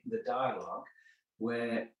within it, the dialogue,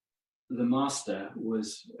 where the master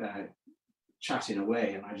was chatting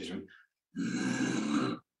away, and I just went,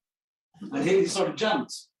 and he sort of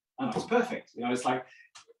jumped, and it was perfect. You know, it's like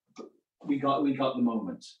we got the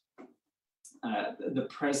moment. The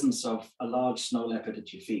presence of a large snow leopard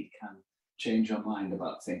at your feet can change your mind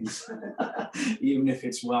about things, even if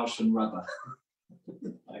it's Welsh and rubber.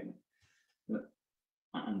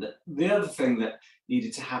 And the other thing that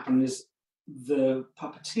needed to happen is the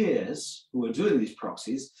puppeteers who were doing these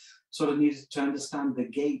proxies sort of needed to understand the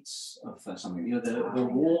gaits of something, you know, the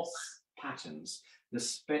walk patterns,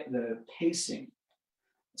 the pacing.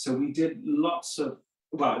 So we did lots of,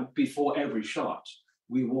 well, before every shot,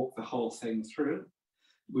 we walked the whole thing through,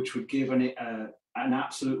 which would give an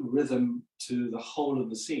absolute rhythm to the whole of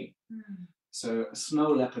the scene. So a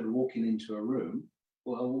snow leopard walking into a room,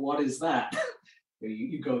 well, what is that?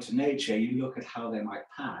 You go to nature, you look at how they might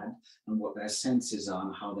pad and what their senses are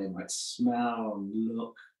and how they might smell and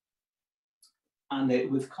look,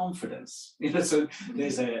 and with confidence. You know, so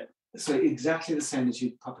so exactly the same as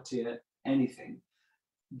you puppeteer anything,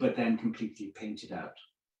 but then completely painted out,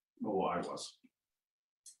 or what I was.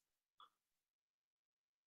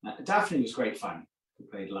 Daphne was great fun, who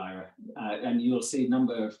played Lyra, and you'll see a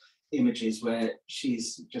number of images where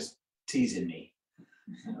she's just teasing me.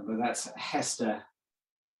 But that's Hester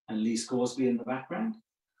and Lee Scoresby in the background,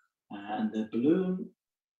 and the balloon,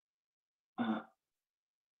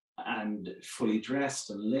 and fully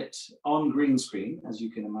dressed and lit on green screen, as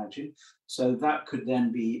you can imagine. So that could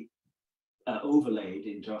then be overlaid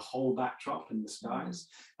into a whole backdrop in the skies.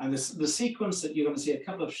 And the sequence that you're going to see a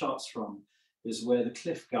couple of shots from is where the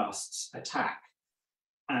cliff ghasts attack.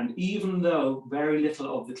 And even though very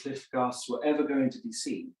little of the cliff ghasts were ever going to be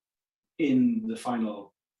seen in the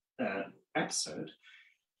final episode,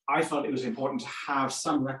 I thought it was important to have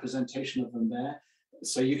some representation of them there,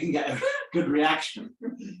 so you can get a good reaction.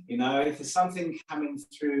 You know, if there's something coming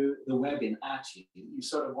through the webbing at you, you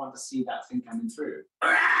sort of want to see that thing coming through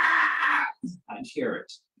and hear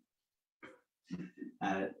it.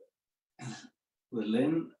 With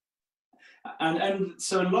Lynn, and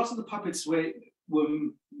so a lot of the puppets were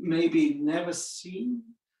maybe never seen,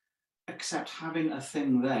 except having a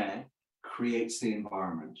thing there creates the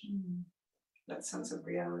environment. That sense of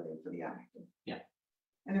reality for the actor. Yeah.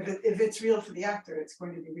 And if it's real for the actor, it's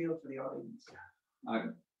going to be real for the audience.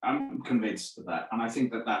 I'm convinced of that, and I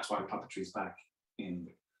think that that's why puppetry is back in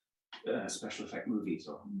special effect movies,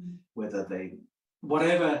 or whether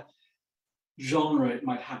whatever genre it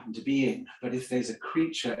might happen to be in, but if there's a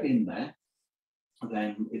creature in there,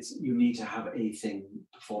 then you need to have a thing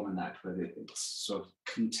performing that, whether it's sort of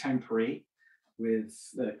contemporary with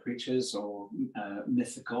creatures, or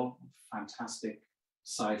mythical, fantastic,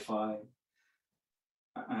 sci-fi.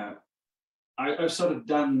 I've sort of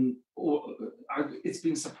done, it's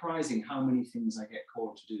been surprising how many things I get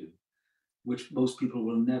called to do, which most people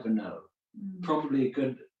will never know. Probably a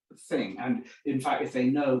good thing. And in fact, if they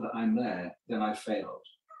know that I'm there, then I've failed.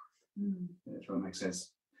 If that makes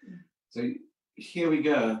sense. So here we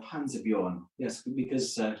go, Panzerbjorn. Yes,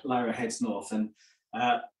 because Lyra heads north, and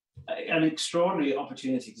an extraordinary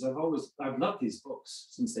opportunity, because I've loved these books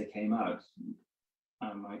since they came out.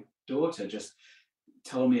 My daughter just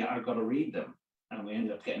told me I've got to read them, and we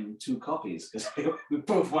ended up getting 2 copies because we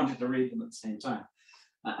both wanted to read them at the same time.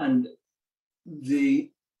 And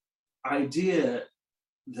the idea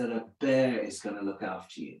that a bear is going to look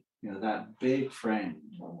after you, you know, that big friend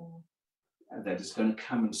that is going to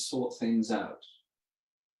come and sort things out,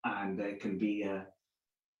 and there can be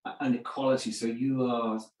an equality. So you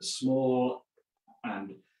are small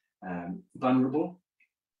and vulnerable,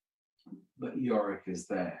 but Yorick is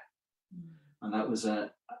there. And that was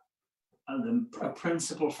a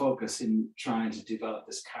principal focus in trying to develop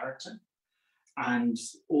this character and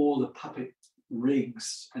all the puppet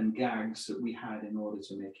rigs and gags that we had in order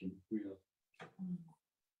to make him real.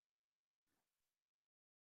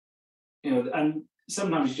 You know, and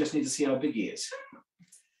sometimes you just need to see how big he is.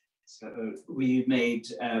 So we made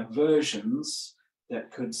versions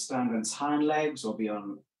that could stand on its hind legs or be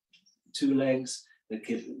on 2 legs, that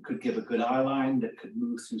could give a good eye line, that could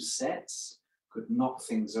move through sets, could knock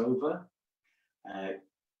things over.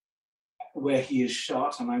 Where he is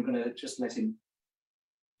shot, and I'm going to just let him,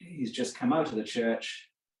 he's just come out of the church,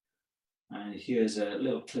 and here's a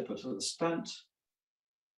little clip of the stunt.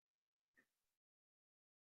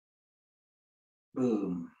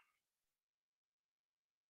 Boom.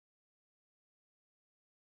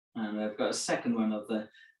 And I've got a second one of the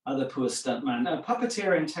other poor stuntman. Now,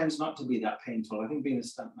 puppeteering tends not to be that painful. I think being a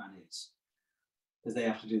stuntman is, because they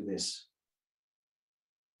have to do this.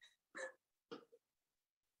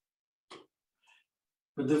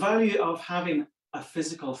 But the value of having a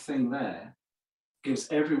physical thing there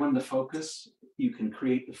gives everyone the focus. You can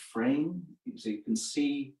create the frame, so you can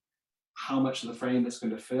see how much of the frame it's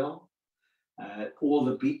going to fill. All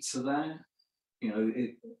the beats are there. You know,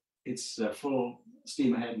 it's full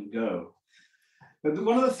steam ahead and go. But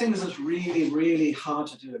one of the things that's really, really hard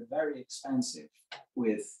to do and very expensive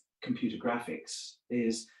with computer graphics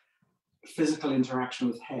is physical interaction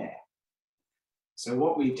with hair. So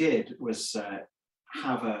what we did was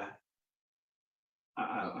have a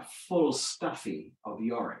full stuffy of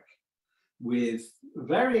Yorick with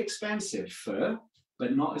very expensive fur,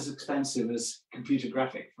 but not as expensive as computer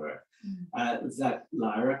graphic fur, that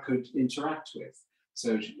Lyra could interact with.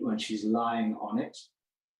 So when she's lying on it,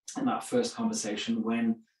 in that first conversation,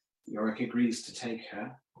 when Yorick agrees to take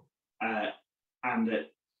her and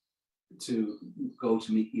to go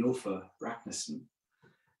to meet Iofur Raknison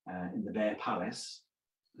in the Bear Palace,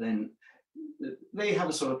 then they have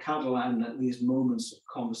a sort of cuddle and these moments of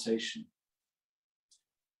conversation.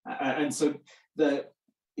 And so the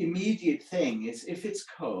immediate thing is, if it's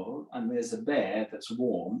cold and there's a bear that's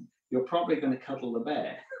warm, you're probably going to cuddle the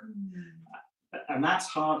bear. And that's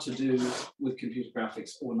hard to do with computer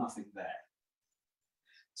graphics or nothing there.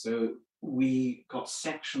 So we got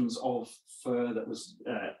sections of fur that was,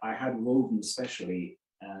 I had woven specially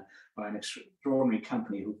by an extraordinary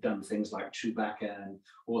company who've done things like Chewbacca and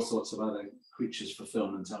all sorts of other creatures for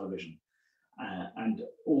film and television. And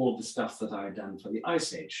all the stuff that I had done for the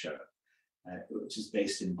Ice Age show, which is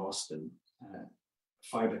based in Boston,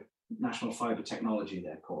 National Fiber Technology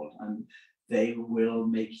they're called. And they will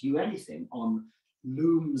make you anything on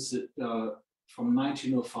looms that are from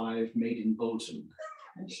 1905, made in Bolton,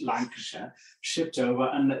 Lancashire, shipped over,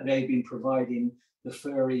 and that they've been providing the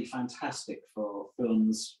furry fantastic for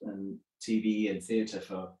films and TV and theatre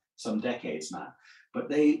for some decades now. But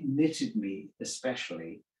they knitted me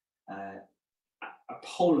especially a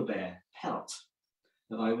polar bear pelt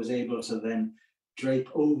that I was able to then drape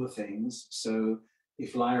over things. So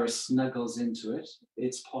if Lyra snuggles into it,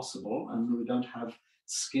 it's possible, and we don't have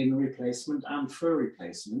skin replacement and fur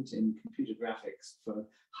replacement in computer graphics for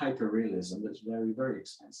hyper-realism that's very, very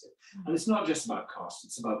expensive. And it's not just about cost,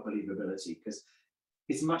 it's about believability, because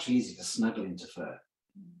it's much easier to snuggle into fur.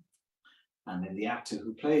 And then the actor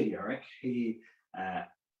who played Yorick,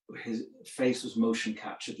 his face was motion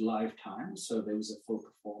captured live time, so there was a full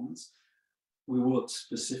performance. We worked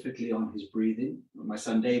specifically on his breathing. My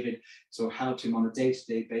son David so helped him on a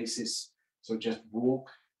day-to-day basis. So just walk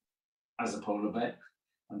as a polar bear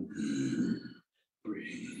and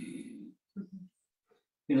breathe.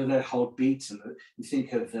 You know, that whole beat, and you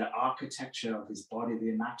think of the architecture of his body,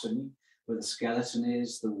 the anatomy, where the skeleton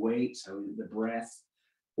is, the weight, the breath,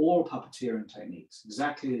 all puppeteering techniques,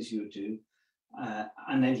 exactly as you would do.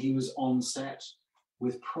 And then he was on set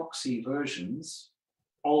with proxy versions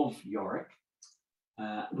of Yorick,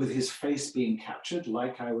 with his face being captured,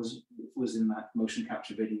 like I was in that motion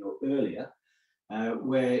capture video earlier,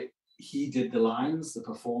 where he did the lines, the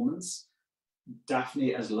performance.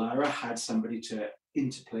 Daphne as Lyra had somebody to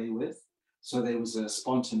interplay with, so there was a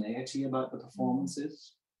spontaneity about the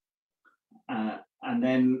performances. And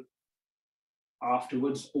then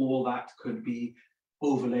afterwards, all that could be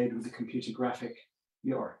overlaid with the computer graphic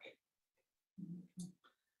Yorick.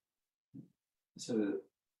 So,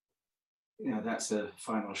 you know, that's the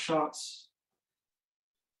final shots.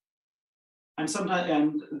 And sometimes,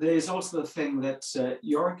 and there's also the thing that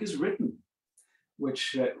Yorick is written,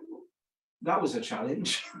 which that was a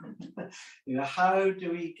challenge. You know, how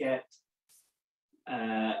do we get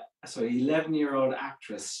 11-year-old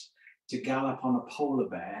actress to gallop on a polar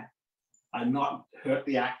bear and not hurt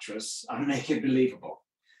the actress and make it believable.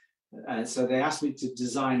 So they asked me to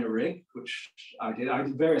design a rig, which I did. I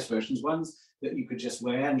did various versions, ones that you could just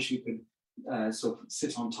wear and she could sort of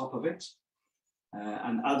sit on top of it,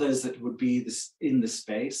 and others that would be in the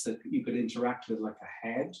space that you could interact with like a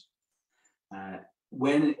head.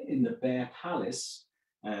 When in the Bear Palace,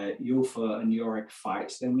 Ylfa and Yorick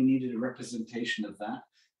fight, then we needed a representation of that,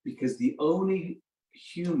 because the only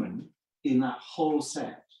human in that whole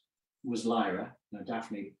set was Lyra,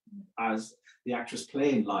 Daphne as the actress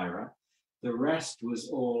playing Lyra. The rest was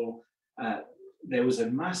all, there was a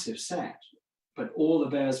massive set, but all the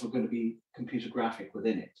bears were going to be computer graphic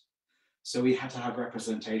within it. So we had to have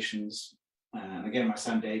representations. And again, my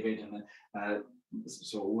son David and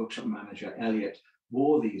so workshop manager Elliot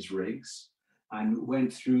wore these rigs and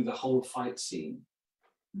went through the whole fight scene,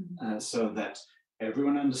 so that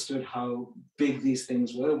everyone understood how big these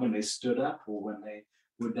things were when they stood up or when they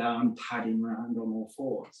were down padding around on all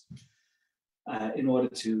fours, in order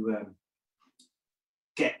to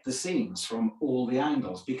get the scenes from all the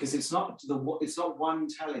angles, because it's not one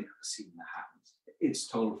telling of the scene that happens. It's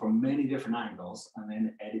told from many different angles and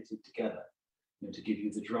then edited together, to give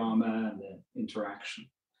you the drama and the interaction.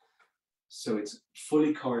 So it's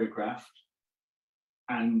fully choreographed,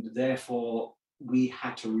 and therefore we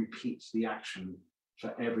had to repeat the action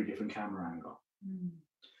for every different camera angle.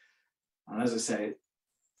 And as I say,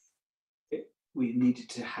 we needed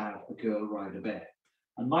to have a girl ride a bear.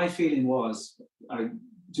 And my feeling was, I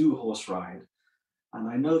do horse ride, and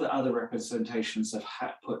I know that other representations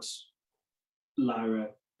have put Lyra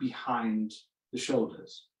behind the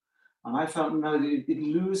shoulders. And I felt, no, it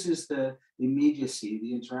loses the immediacy,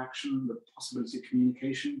 the interaction, the possibility of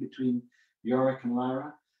communication between Yorick and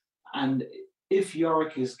Lyra. And if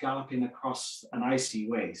Yorick is galloping across an icy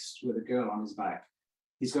waste with a girl on his back,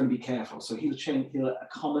 he's going to be careful. So he'll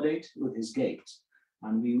accommodate with his gait.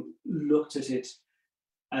 And we looked at it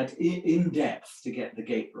in depth to get the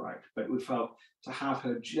gait right, but we felt to have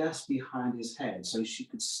her just behind his head so she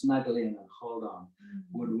could snuggle in and hold on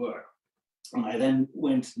would work. And I then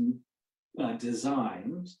went and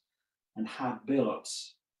designed and had built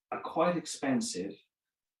a quite expensive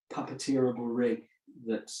puppeteerable rig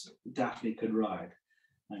that Daphne could ride.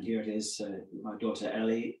 And here it is, my daughter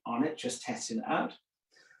Ellie on it, just testing it out.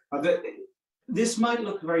 This might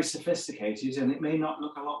look very sophisticated and it may not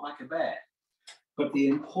look a lot like a bear, but the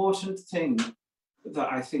important thing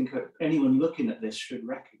that I think anyone looking at this should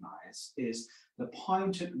recognize is the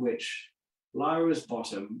point at which Lyra's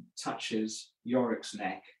bottom touches Yorick's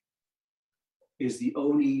neck is the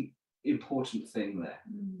only important thing there.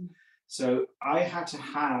 So I had to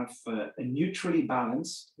have a neutrally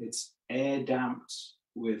balanced, it's air damped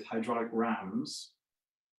with hydraulic rams,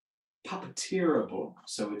 puppeteerable,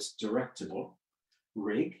 so it's directable,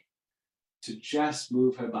 rig to just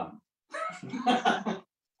move her bum.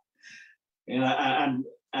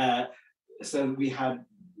 So we had,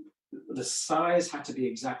 the size had to be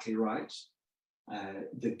exactly right.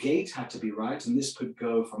 The gait had to be right, and this could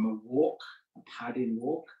go from a walk, a padding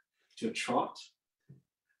walk, to a trot.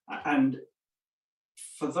 And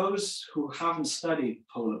for those who haven't studied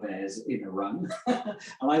polar bears in a run,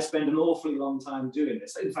 and I spend an awfully long time doing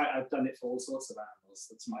this. In fact, I've done it for all sorts of animals.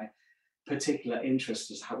 That's my particular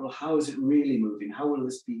interest, is how is it really moving? How will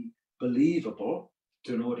this be believable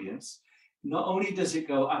to an audience? Not only does it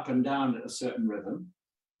go up and down at a certain rhythm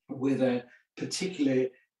with a particular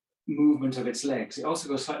movement of its legs, it also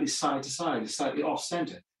goes slightly side to side, slightly off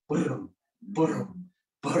center. Boom, boom,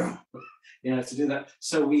 boom. To do that.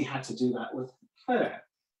 So we had to do that with her,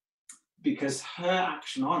 because her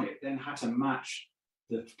action on it then had to match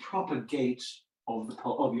the proper gait of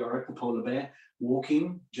Yorick, the polar bear,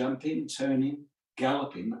 walking, jumping, turning,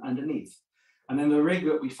 galloping underneath. And then the rig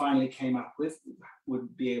that we finally came up with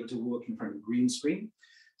would be able to work in front of a green screen.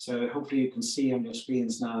 So hopefully you can see on your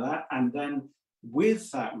screens now that. And then with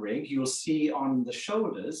that rig, you'll see on the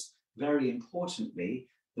shoulders, very importantly,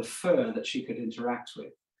 the fur that she could interact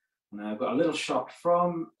with. And I've got a little shot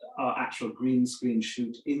from our actual green screen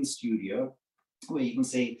shoot in studio, where you can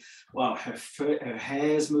see, well, her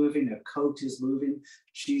hair's moving, her coat is moving,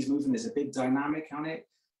 she's moving, there's a big dynamic on it.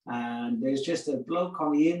 And there's just a bloke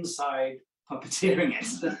on the inside puppeteering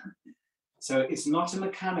it. So it's not a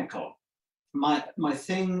mechanical. My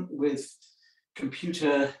thing with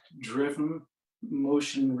computer-driven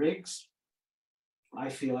motion rigs, I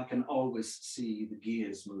feel I can always see the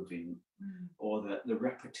gears moving or the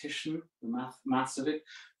repetition, the maths of it.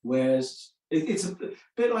 Whereas it's a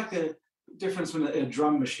bit like the difference with a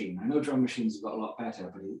drum machine. I know drum machines have got a lot better,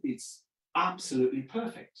 but it's absolutely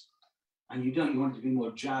perfect. And you want it to be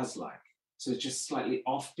more jazz-like. So it's just slightly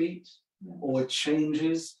offbeat, or it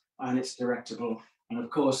changes and it's directable. And of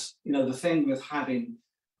course, you know, the thing with having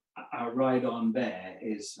a ride-on bear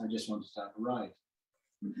is I just wanted to have a ride.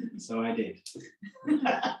 So I did.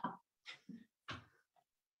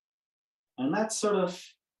 And that's sort of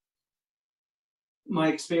my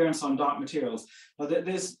experience on dark materials. But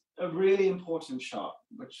there's a really important shot,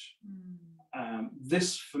 which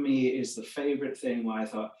this for me is the favorite thing where I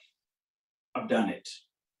thought, I've done it.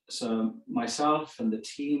 So myself and the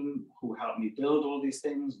team who helped me build all these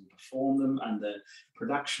things and perform them, and the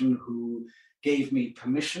production who gave me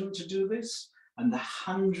permission to do this, and the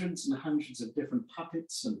hundreds and hundreds of different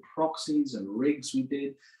puppets and proxies and rigs we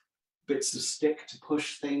did, bits of stick to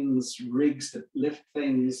push things, rigs to lift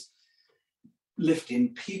things,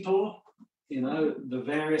 lifting people, you know, the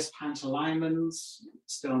various pantolimans,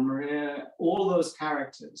 Stella Maria, all those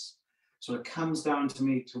characters. So it comes down to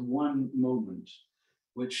me to one moment,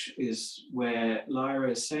 which is where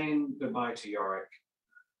Lyra is saying goodbye to Yorick,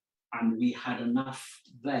 and we had enough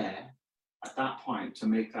there at that point to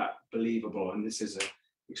make that believable. And this is an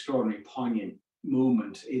extraordinarily poignant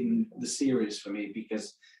moment in the series for me,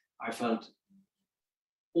 because I felt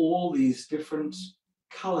all these different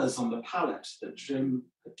colors on the palette that Jim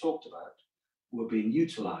had talked about were being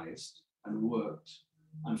utilized and worked.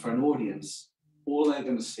 And for an audience, all they're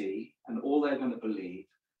going to see and all they're going to believe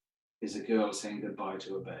is a girl saying goodbye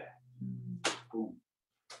to a bear. Boom.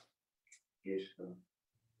 Beautiful.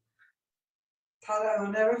 Todd, I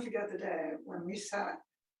will never forget the day when we sat,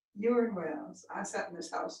 you were in Wales, I sat in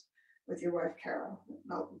this house with your wife, Carol,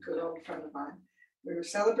 a good old friend of mine. We were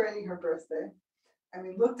celebrating her birthday, and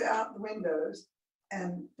we looked out the windows,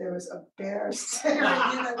 and there was a bear staring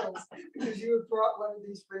in at us because you had brought one of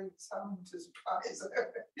these rings home to surprise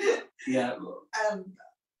her. Yeah. And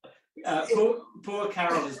poor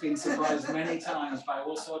Carol has been surprised many times by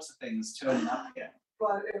all sorts of things turning up again.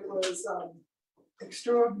 But it was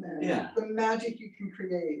extraordinary. Yeah. The magic you can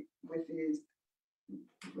create with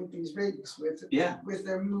these rigs, with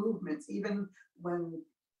their movements, even when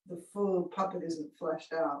the full puppet isn't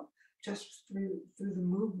fleshed out, just through the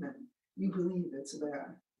movement, you believe it's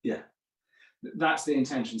there. Yeah, that's the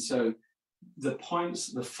intention. So the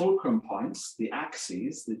points, the fulcrum points, the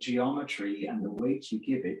axes, the geometry, and the weight you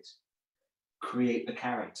give it create the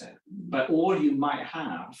character. But all you might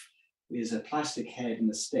have is a plastic head and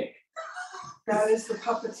a stick. That is the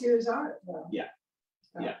puppeteer's art, though. Yeah.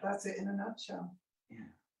 That's it in a nutshell.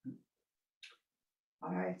 Yeah.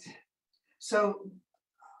 All right. So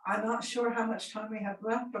I'm not sure how much time we have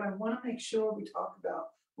left, but I want to make sure we talk about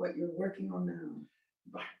what you're working on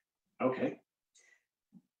now. Okay.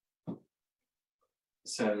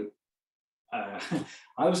 So I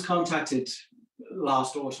was contacted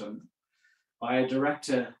last autumn by a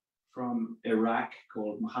director from Iraq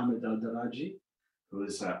called Mohammed Al-Daraji, who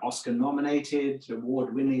is Oscar nominated,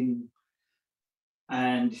 award-winning,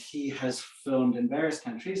 and he has filmed in various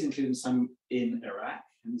countries, including some in Iraq.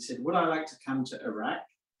 And he said, would I like to come to Iraq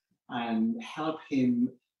and help him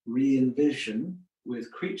re-envision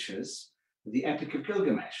with creatures the Epic of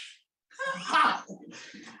Gilgamesh?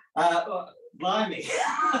 Blimey.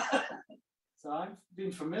 So I've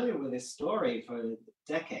been familiar with this story for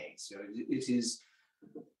decades. So it is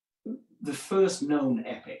the first known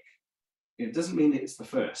epic. It doesn't mean it's the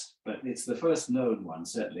first, but it's the first known one,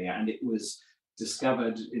 certainly. And it was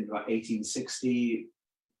discovered in about 1860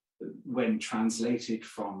 when translated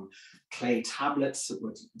from clay tablets that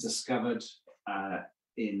were discovered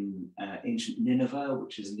in ancient Nineveh,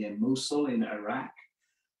 which is near Mosul in Iraq,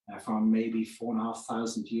 from maybe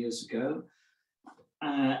 4,500 years ago.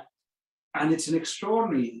 And it's an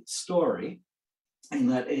extraordinary story in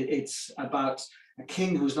that it's about a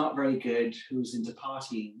king who's not very good, who's into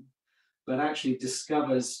partying, but actually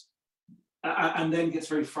discovers and then gets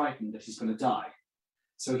very frightened that he's going to die.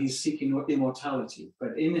 So he's seeking immortality.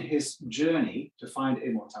 But in his journey to find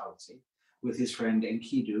immortality with his friend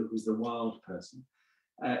Enkidu, who's the wild person,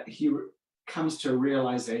 he comes to a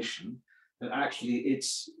realization that actually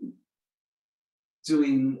it's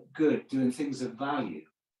doing good, doing things of value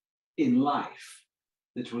in life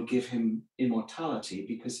that will give him immortality,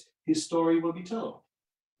 because his story will be told.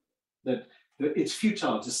 That it's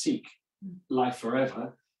futile to seek life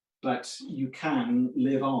forever, but you can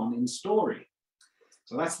live on in story.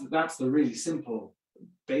 So that's the really simple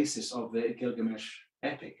basis of the Gilgamesh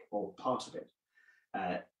epic, or part of it.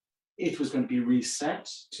 It was going to be reset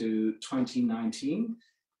to 2019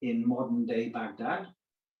 in modern day Baghdad.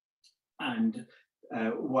 And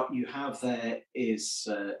what you have there is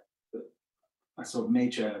a sort of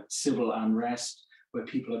major civil unrest where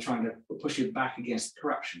people are trying to push it back against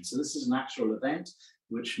corruption. So this is an actual event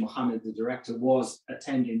which Mohammed, the director, was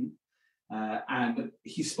attending, and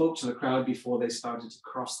he spoke to the crowd before they started to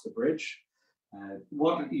cross the bridge.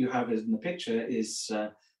 What you have in the picture is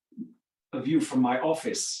a view from my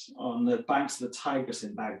office on the banks of the Tigris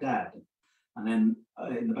in Baghdad. And then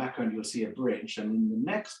in the background, you'll see a bridge. And in the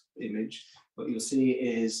next image, what you'll see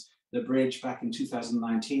is the bridge back in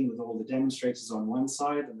 2019 with all the demonstrators on one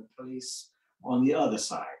side and the police on the other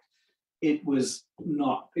side. It was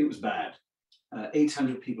bad.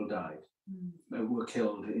 800 people died, were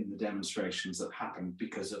killed in the demonstrations that happened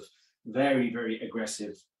because of very, very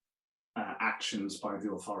aggressive actions by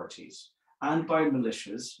the authorities and by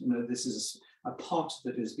militias. You know, this is a pot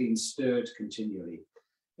that is being stirred continually.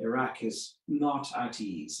 Iraq is not at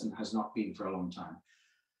ease and has not been for a long time.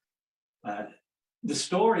 The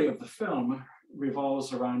story of the film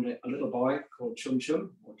revolves around a little boy called Chum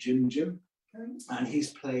Chum, or Jim Jim, and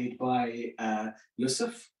he's played by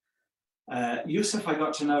Yusuf. Yusuf I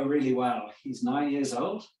got to know really well. He's 9 years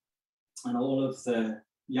old, and all of the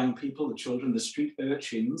young people, the children, the street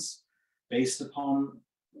urchins, based upon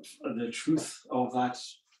the truth of that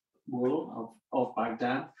world of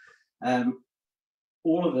Baghdad,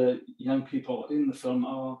 all of the young people in the film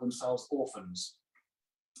are themselves orphans,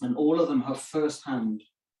 and all of them have first-hand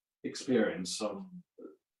experience of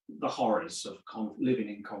the horrors of living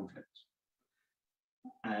in conflict.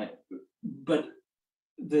 But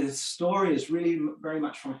the story is really very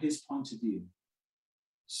much from his point of view.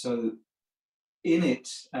 So in it,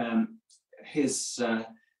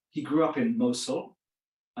 he grew up in Mosul,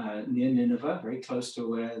 near Nineveh, very close to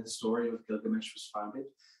where the story of Gilgamesh was founded.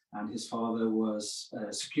 And his father was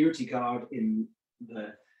a security guard in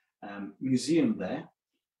the museum there,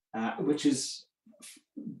 which is,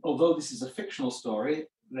 although this is a fictional story,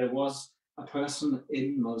 there was a person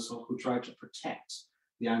in Mosul who tried to protect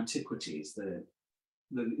the antiquities, the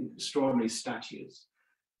extraordinary statues.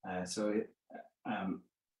 And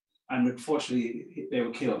unfortunately, they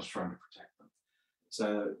were killed trying to protect them.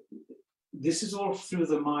 So this is all through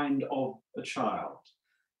the mind of a child.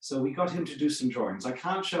 So we got him to do some drawings. I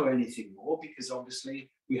can't show anything more because obviously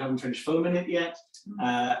we haven't finished filming it yet,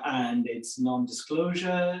 and it's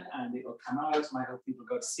non-disclosure, and it will come out, and I hope people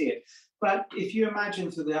got to see it. But if you imagine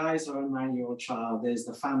through the eyes of a 9-year-old child, there's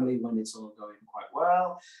the family when it's all going quite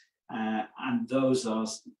well, and those are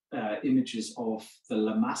images of the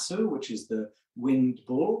Lamassu, which is the winged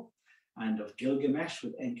bull, and of Gilgamesh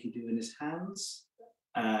with Enkidu in his hands,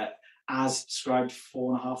 as described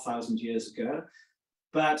 4,500 years ago.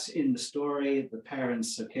 But in the story, the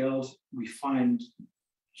parents are killed. We find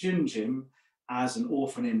Jim Jim as an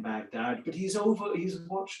orphan in Baghdad, but he's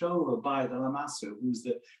watched over by the Lamassu, who's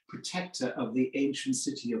the protector of the ancient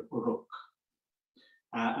city of Uruk.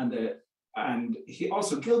 And he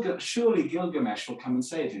also, surely Gilgamesh will come and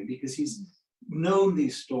save him because he's known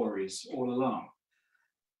these stories all along.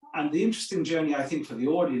 And the interesting journey, I think, for the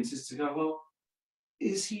audience is to go, well,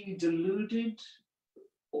 is he deluded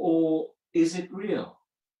or is it real?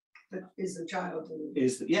 But is the child deluded?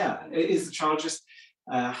 Is the child just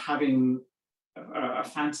having a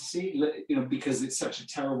fantasy, you know, because it's such a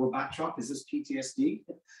terrible backdrop? Is this PTSD,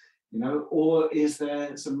 you know, or is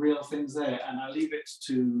there some real things there? And I leave it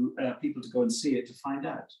to people to go and see it to find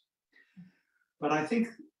out. But I think,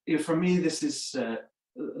 you know, for me, this is a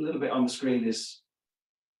little bit on the screen is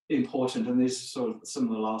important, and these are sort of some of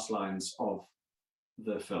the last lines of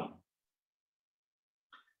the film,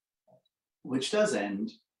 which does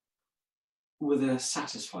end with a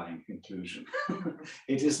satisfying conclusion.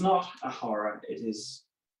 It is not a horror, it is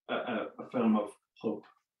a film of hope.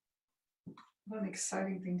 What an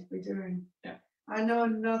exciting thing to be doing. Yeah. I know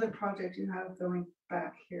another project you have going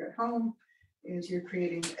back here at home is you're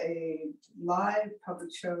creating a live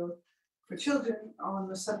puppet show for children on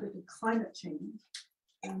the subject of climate change.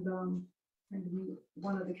 And I'm going to meet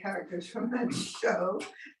one of the characters from that show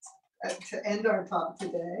to end our talk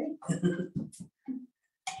today.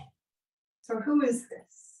 So who is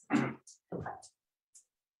this?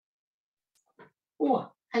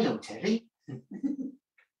 Oh, hello, Terry.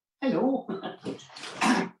 Hello.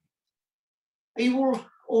 Are you all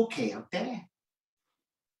okay out there?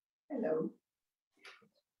 Hello.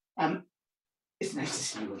 It's nice to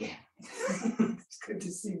see you again. It's good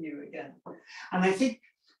to see you again. And I think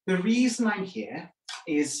the reason I'm here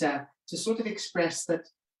is to sort of express that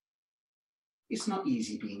it's not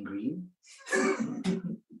easy being green.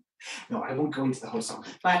 No, I won't go into the whole song.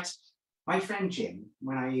 But my friend Jim,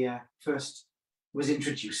 when I first was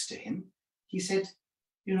introduced to him, he said,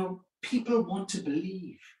 you know, people want to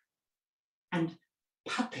believe, and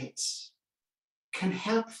puppets can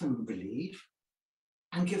help them believe.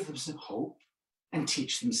 and give them some hope and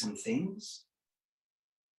teach them some things.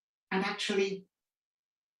 And actually,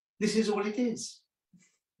 this is all it is.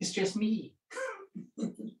 It's just me.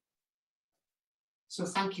 So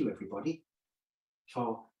thank you, everybody,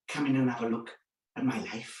 for coming and have a look at my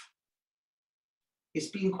life. It's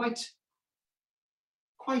been quite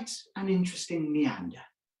an interesting meander.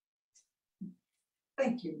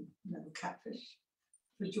 Thank you, Madam Catfish,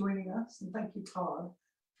 for joining us, and thank you, Todd,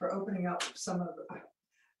 for opening up some of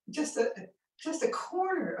just a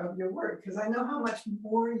corner of your work, because I know how much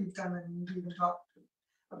more you've done than you've even talked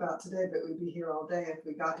about today, but we'd be here all day if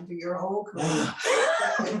we got into your whole career.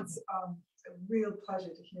 It's a real pleasure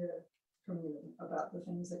to hear from you about the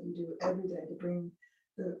things that you do every day to bring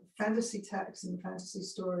the fantasy texts and fantasy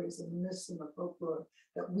stories and myths and the folklore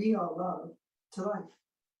that we all love to life.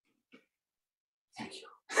 Thank you.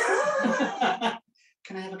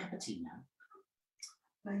 Can I have a cup of tea now?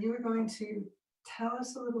 Now you are going to tell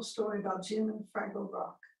us a little story about Jim and Fraggle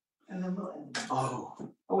Rock, and then we'll end.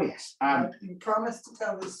 Oh yes. You promised to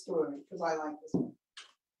tell this story because I like this one.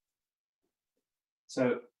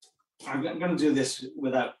 So I'm going to do this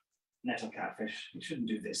without nettle catfish. You shouldn't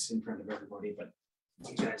do this in front of everybody, but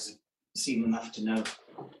you guys have seen enough to know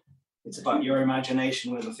it's about your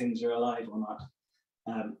imagination whether things are alive or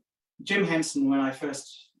not. Jim Henson, when I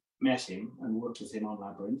first met him and worked with him on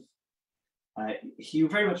Labyrinth, he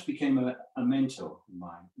very much became a mentor of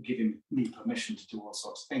mine, giving me permission to do all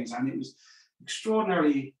sorts of things. And it was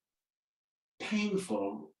extraordinarily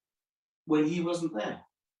painful when he wasn't there,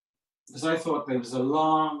 because I thought there was a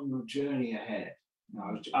long journey ahead. You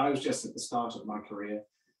know, I was just at the start of my career.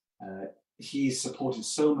 He supported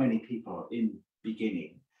so many people in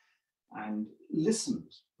beginning and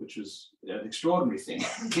listened, which was an extraordinary thing.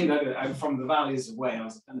 You know, I'm from the valleys of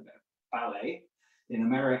Wales. I've done a bit of ballet in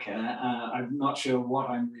America. I'm not sure what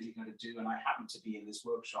I'm really going to do, and I happen to be in this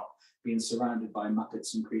workshop, being surrounded by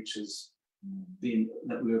Muppets and creatures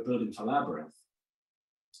that we were building for Labyrinth.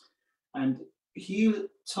 And he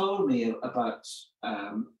told me about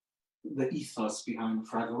the ethos behind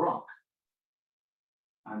Fraggle Rock.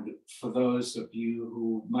 And for those of you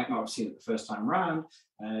who might not have seen it the first time around,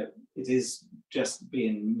 it is just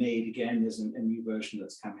being made again. There's a new version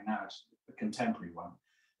that's coming out, a contemporary one.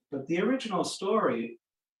 But the original story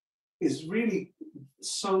is really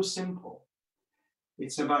so simple.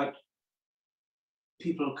 It's about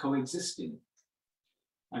people coexisting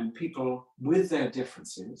and people with their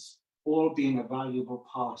differences all being a valuable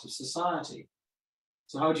part of society.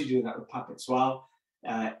 So how do you do that with puppets? Well,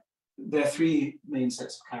 there are three main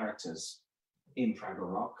sets of characters in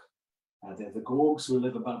Fraggle Rock. They're the Gorgs who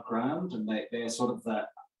live above ground, and they're sort of the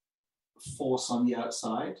force on the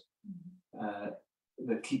outside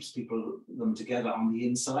that keeps them together on the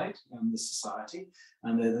inside in the society.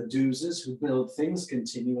 And they're the Doozers who build things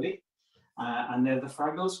continually. And they're the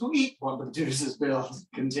Fraggles who eat what the Doozers build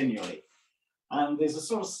continually. And there's a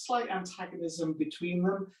sort of slight antagonism between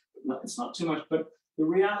them. It's not too much, but the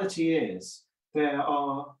reality is there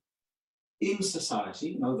are in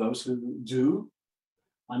society, you know, those who do,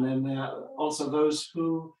 and then there are also those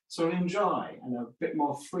who sort of enjoy and are a bit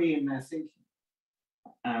more free in their thinking.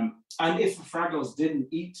 And if the Fraggles didn't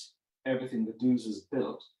eat everything the Doozers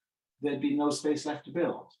built, there'd be no space left to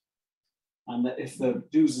build. And that if the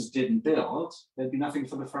Doozers didn't build, there'd be nothing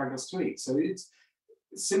for the Fraggles to eat. So it's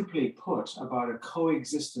simply put about a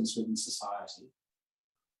coexistence within society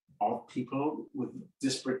of people with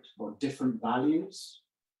disparate or different values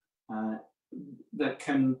that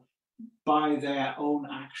can, by their own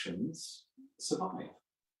actions, survive.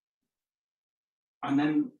 And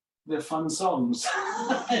then they're fun songs,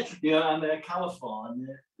 yeah, and they're colourful, and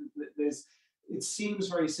it seems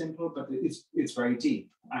very simple, but it's very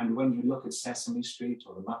deep. And when you look at Sesame Street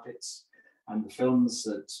or the Muppets and the films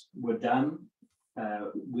that were done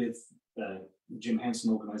with the Jim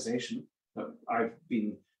Henson organization that I've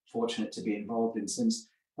been fortunate to be involved in since,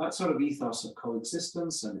 that sort of ethos of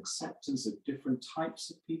coexistence and acceptance of different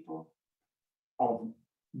types of people, of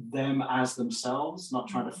them as themselves, not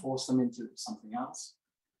trying to force them into something else.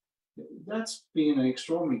 That's been an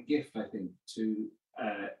extraordinary gift, I think, to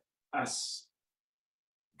us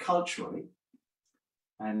culturally.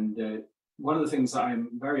 And one of the things that I'm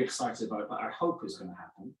very excited about, that I hope is going to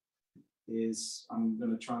happen, is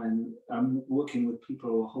I'm working with people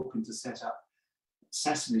who are hoping to set up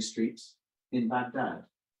Sesame Street in Baghdad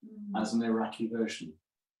as an Iraqi version,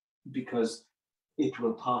 because it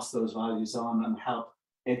will pass those values on and help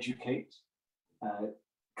educate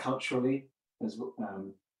culturally as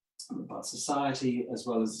about society, as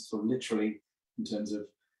well as sort of literally in terms of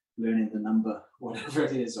learning the number, whatever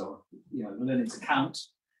it is, or learning to count.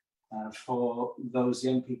 for those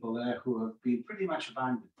young people there who have been pretty much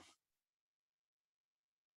abandoned.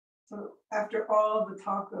 So after all the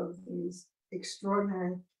talk of these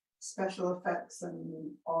extraordinary special effects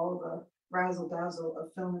and all the razzle dazzle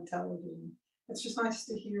of film and television, it's just nice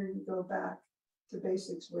to hear you go back to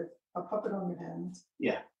basics with a puppet on your hands.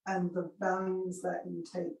 Yeah. And the values that you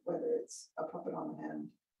take, whether it's a puppet on the hand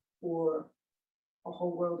or a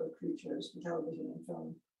whole world of creatures from television and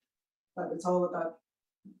film. But it's all about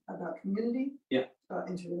community, yeah, about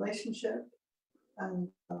interrelationship. And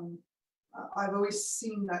I've always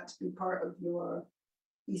seen that to be part of your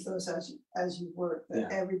ethos as you work,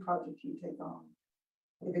 that every project you take on,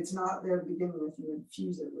 if it's not there to begin with, you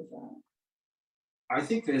infuse it with that. I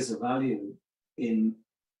think there's a value in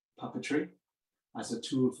puppetry as a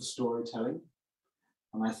tool for storytelling.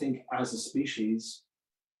 And I think as a species,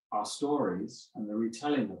 our stories and the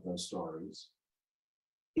retelling of those stories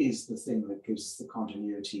is the thing that gives us the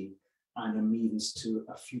continuity and a means to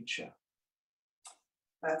a future.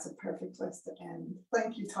 That's a perfect place to end.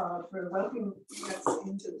 Thank you, Todd, for welcoming us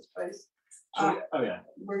into this place. Oh yeah.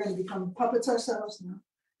 We're going to become puppets ourselves now.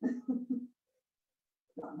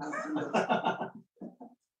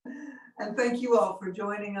 And thank you all for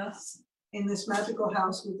joining us in this magical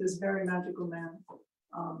house with this very magical man.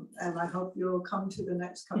 And I hope you'll come to the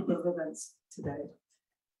next couple of events today.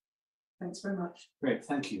 Thanks very much. Great,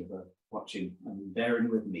 thank you for watching and bearing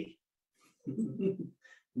with me.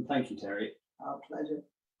 And thank you, Terri. Our pleasure.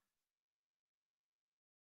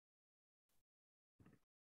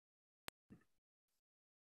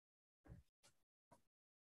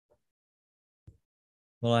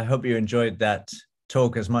 Well, I hope you enjoyed that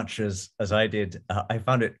talk as much as I did. I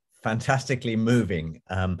found it fantastically moving,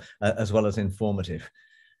 as well as informative.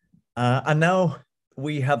 And now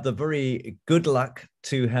we have the very good luck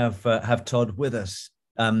to have Todd with us.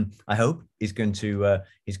 I hope he's going to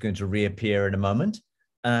reappear in a moment,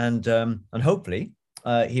 and hopefully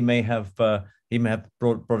he may have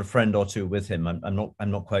brought a friend or two with him.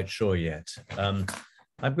 I'm not quite sure yet. I'm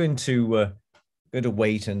going to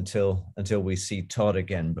wait until we see Todd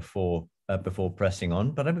again before pressing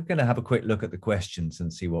on. But I'm going to have a quick look at the questions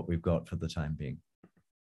and see what we've got for the time being.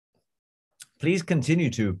 Please continue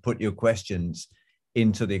to put your questions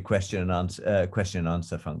into the question and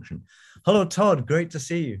answer function. Hello, Todd. Great to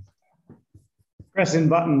see you. Pressing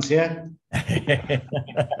buttons here.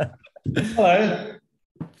 Hello.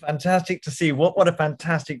 Fantastic to see. What a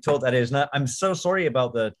fantastic talk that is. Now, I'm so sorry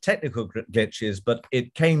about the technical glitches, but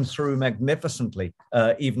it came through magnificently,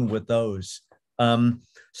 even with those.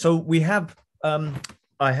 So we have,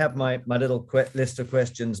 I have my little list of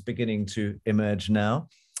questions beginning to emerge now.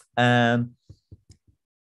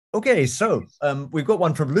 Okay, so we've got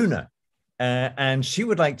one from Luna, and she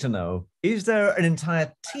would like to know, is there an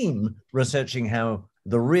entire team researching how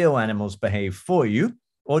the real animals behave for you,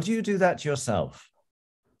 or do you do that yourself?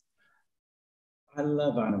 I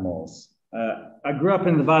love animals. I grew up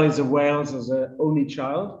in the valleys of Wales as an only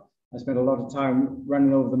child. I spent a lot of time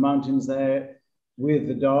running over the mountains there with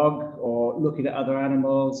the dog or looking at other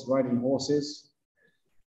animals, riding horses.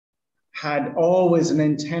 Had always an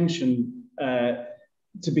intention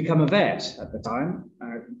to become a vet at the time.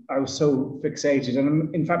 I was so fixated,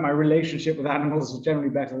 and in fact, my relationship with animals is generally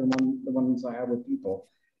better than the ones I have with people,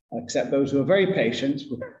 except those who are very patient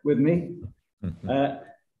with me.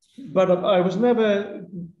 But I was never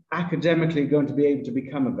academically going to be able to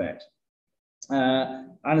become a vet.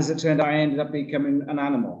 And as it turned out, I ended up becoming an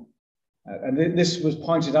animal. And this was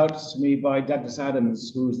pointed out to me by Douglas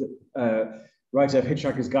Adams, who's the writer of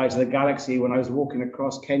Hitchhiker's Guide to the Galaxy, when I was walking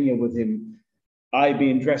across Kenya with him, I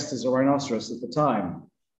being dressed as a rhinoceros at the time.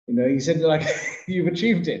 You know, he said, like, you've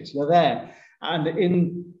achieved it, you're there.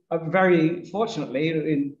 And very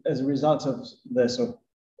fortunately, as a result of the sort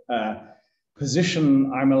of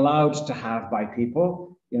position I'm allowed to have by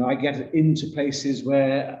people, you know, I get into places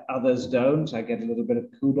where others don't. I get a little bit of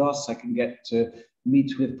kudos. I can get to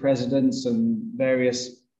meet with presidents and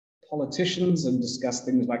various politicians and discuss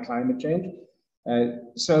things like climate change.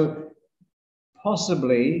 So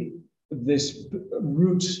possibly this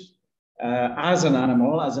route as an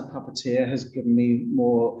animal, as a puppeteer, has given me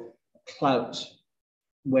more clout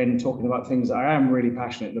when talking about things that I am really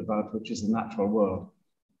passionate about, which is the natural world.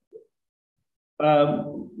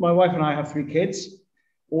 My wife and I have 3 kids.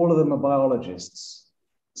 All of them are biologists.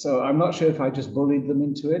 So I'm not sure if I just bullied them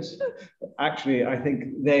into it. Actually, I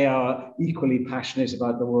think they are equally passionate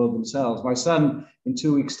about the world themselves. My son, in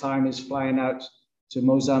 2 weeks' time, is flying out to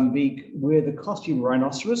Mozambique with a costume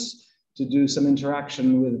rhinoceros to do some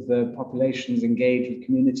interaction with the populations, engaged with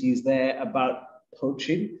communities there about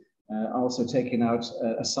poaching. Also taking out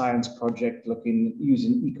a science project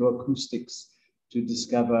using ecoacoustics to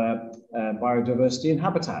discover biodiversity and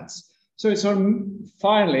habitats. So it's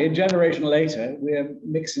finally, a generation later, we're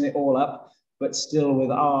mixing it all up, but still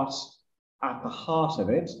with art at the heart of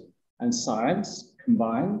it and science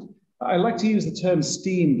combined. I like to use the term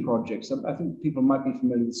STEAM projects. I think people might be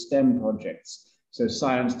familiar with STEM projects. So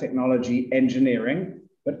science, technology, engineering,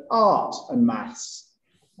 but art and maths.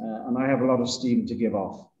 And I have a lot of steam to give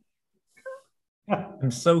off.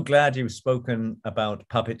 I'm so glad you've spoken about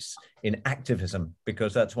puppets in activism,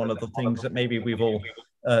 because that's one of the things that maybe we've all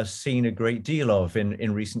seen a great deal of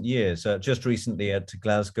in recent years. Just recently at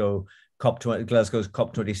Glasgow's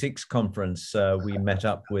COP26 conference, we met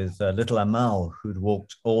up with little Amal, who'd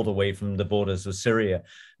walked all the way from the borders of Syria.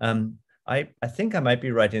 I think I might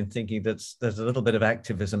be right in thinking that there's a little bit of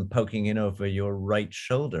activism poking in over your right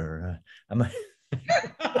shoulder. Am I?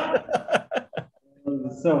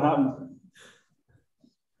 So happens.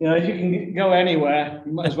 You know, if you can go anywhere,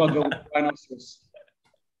 you might as well go with rhinoceros.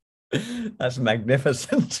 That's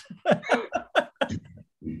magnificent.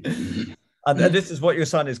 And this is what your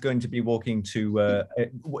son is going to be walking to.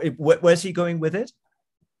 Where's he going with it?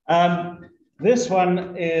 This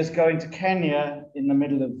one is going to Kenya in the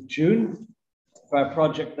middle of June for a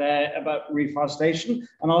project there about reforestation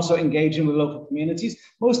and also engaging with local communities.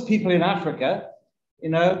 Most people in Africa, you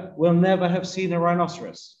know, will never have seen a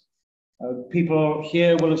rhinoceros. People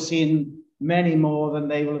here will have seen many more than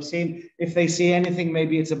they will have seen. If they see anything,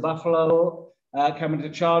 maybe it's a buffalo coming to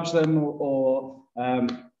charge them, or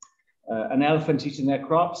an elephant eating their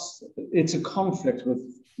crops. It's a conflict with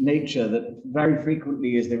nature that very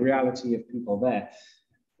frequently is the reality of people there.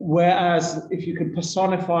 Whereas if you could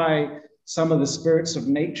personify some of the spirits of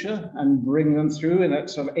nature and bring them through in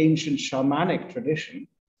that sort of ancient shamanic tradition,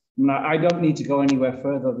 I don't need to go anywhere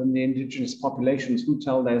further than the indigenous populations who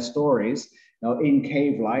tell their stories, you know, in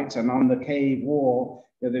cave light and on the cave wall.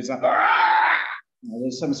 You know,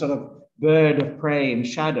 there's some sort of bird of prey in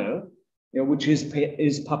shadow, you know, which is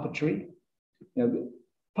puppetry. You know,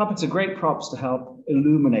 puppets are great props to help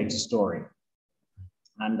illuminate a story.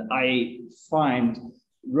 And I find,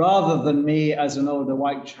 rather than me as an older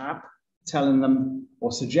white chap telling them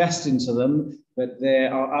or suggesting to them that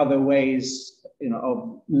there are other ways, you know,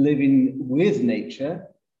 of living with nature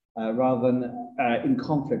rather than in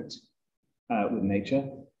conflict with nature,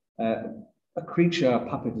 a creature, a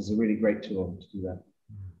puppet, is a really great tool to do that.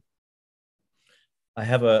 I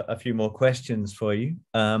have a few more questions for you.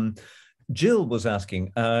 Jill was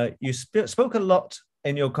asking, you spoke a lot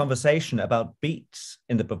in your conversation about beats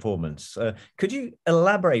in the performance. Could you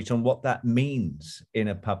elaborate on what that means in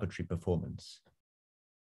a puppetry performance?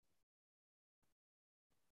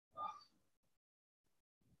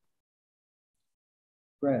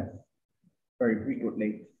 Breath, very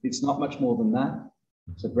frequently. It's not much more than that.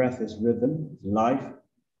 So breath is rhythm, life.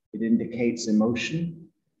 It indicates emotion.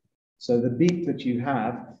 So the beat that you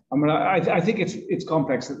have, I mean, I think it's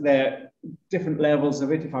complex, that there are different levels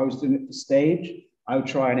of it. If I was doing it for stage, I would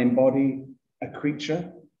try and embody a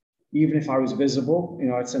creature. Even if I was visible, you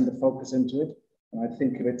know, I'd send the focus into it, and I'd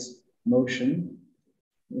think of its motion,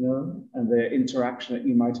 you know, and the interaction that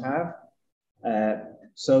you might have.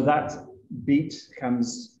 So that beat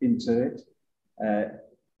comes into it.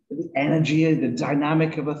 The energy, the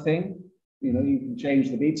dynamic of a thing, you know, you can change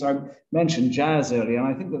the beat. So I mentioned jazz earlier, and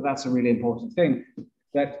I think that that's a really important thing,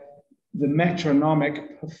 that the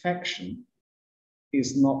metronomic perfection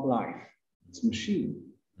is not life, it's machine.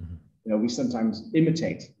 Mm-hmm. You know, we sometimes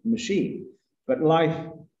imitate machine, but life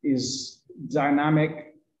is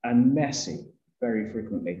dynamic and messy very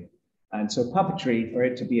frequently. And so puppetry, for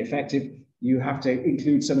it to be effective, you have to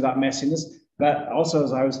include some of that messiness, but also,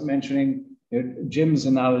 as I was mentioning, you know, Jim's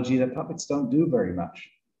analogy that puppets don't do very much.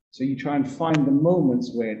 So you try and find the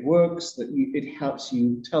moments where it works, that it helps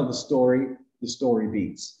you tell the story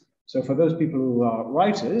beats. So for those people who are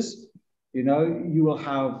writers, you know, you will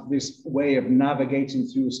have this way of navigating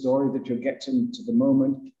through a story that you'll get to the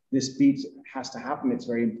moment. This beat has to happen. It's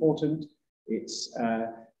very important. It's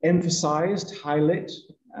emphasized, highlight,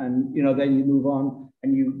 and, you know, then you move on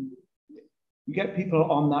and you get people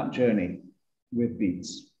on that journey with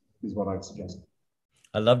beats, is what I'd suggest.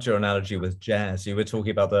 I loved your analogy with jazz. You were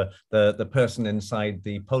talking about the person inside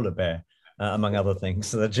the polar bear, among other things.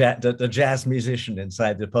 So the jazz musician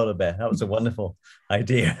inside the polar bear. That was a wonderful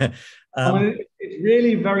idea. I mean, it's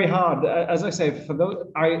really very hard. As I say,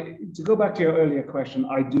 to go back to your earlier question,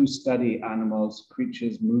 I do study animals,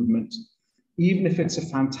 creatures, movement, even if it's a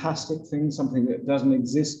fantastic thing, something that doesn't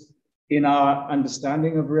exist in our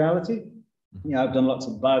understanding of reality. You know, I've done lots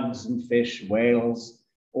of bugs and fish, whales,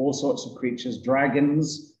 all sorts of creatures,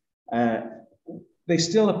 dragons, they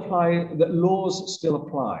still apply, that laws still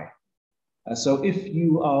apply. So if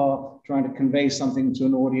you are trying to convey something to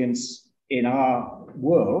an audience in our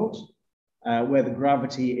world, where the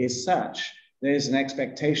gravity is such, there's an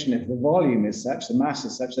expectation if the volume is such, the mass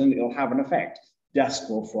is such, then it'll have an effect. Dust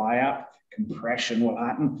will fly up, compression will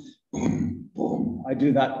happen, boom, boom. I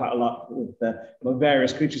do that quite a lot with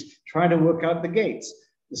various creatures, trying to work out the gates,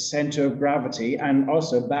 the center of gravity, and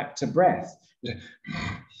also back to breath.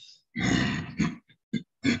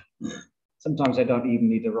 Sometimes I don't even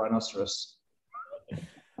need a rhinoceros.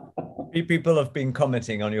 People have been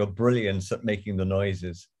commenting on your brilliance at making the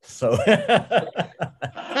noises. So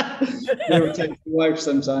irritates the wife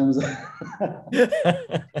sometimes.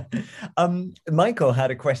 Michael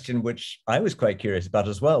had a question which I was quite curious about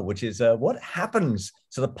as well, which is what happens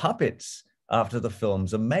to the puppets after the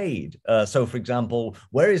films are made? So, for example,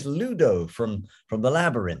 where is Ludo from the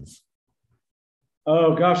Labyrinth?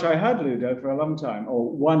 Oh gosh, I had Ludo for a long time,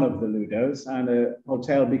 or one of the Ludos, and a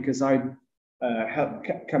hotel, because I helped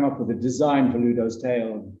come up with a design for Ludo's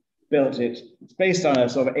tail and built it. It's based on a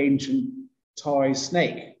sort of ancient toy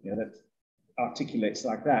snake, you know, that articulates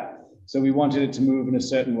like that. So we wanted it to move in a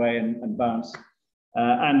certain way and bounce.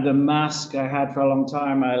 And the mask I had for a long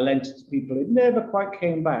time, I lent it to people. It never quite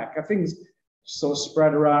came back. I think it's sort of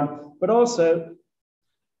spread around, but also,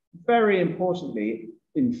 very importantly,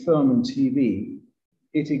 in film and TV,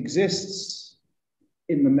 it exists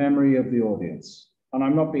in the memory of the audience. And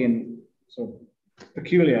I'm not being sort of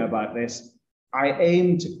peculiar about this. I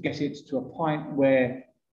aim to get it to a point where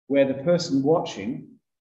the person watching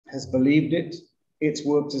has believed it, it's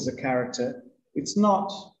worked as a character. It's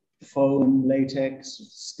not foam, latex,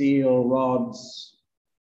 steel, rods,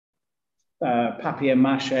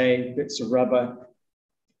 papier-mâché, bits of rubber.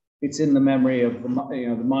 It's in the memory of the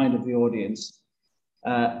mind of the audience.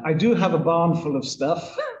 I do have a barn full of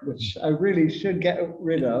stuff, which I really should get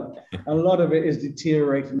rid of. A lot of it is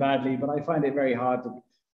deteriorating badly, but I find it very hard to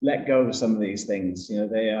let go of some of these things. You know,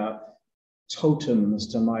 they are totems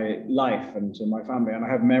to my life and to my family, and I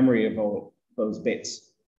have memory of all those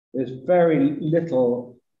bits. There's very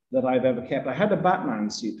little that I've ever kept. I had a Batman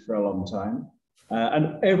suit for a long time,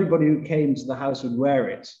 and everybody who came to the house would wear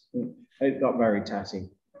it. It got very tatty.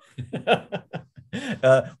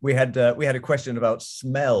 We had a question about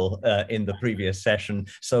smell in the previous session,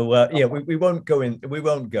 so yeah, we won't go in. We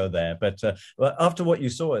won't go there. But after what you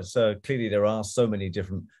saw, it's clearly there are so many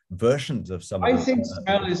different versions of some. I think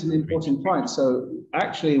smell is an important point. So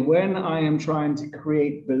actually, when I am trying to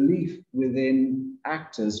create belief within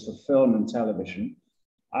actors for film and television,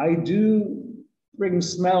 I do bring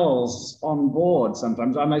smells on board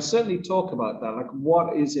sometimes, and I certainly talk about that. Like,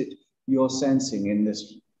 what is it you're sensing in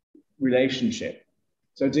this relationship?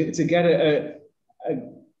 So to get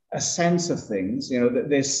a sense of things, you know,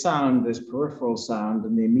 there's sound, there's peripheral sound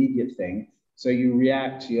and the immediate thing. So you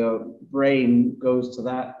react, your brain goes to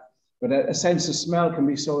that. But a sense of smell can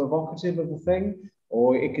be so evocative of the thing,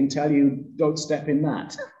 or it can tell you, don't step in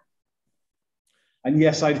that. And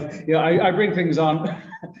yes, I bring things on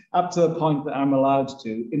up to the point that I'm allowed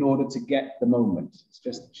to in order to get the moment. It's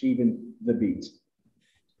just achieving the beat.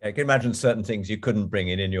 I can imagine certain things you couldn't bring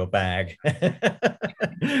in your bag,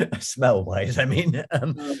 smell-wise. I mean,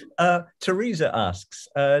 Teresa asks,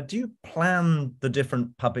 do you plan the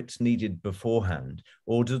different puppets needed beforehand,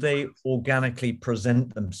 or do they organically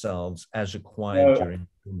present themselves as required during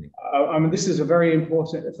filming? I mean, this is a very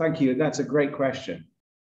important, thank you. That's a great question.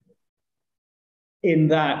 In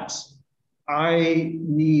that, I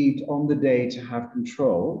need on the day to have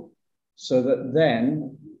control so that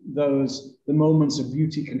then the moments of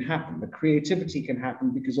beauty can happen, the creativity can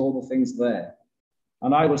happen because all the things are there.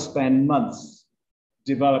 And I will spend months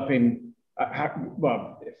developing,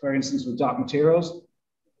 well, for instance, with Dark Materials,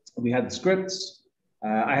 we had the scripts.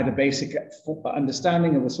 I had a basic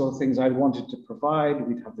understanding of the sort of things I wanted to provide.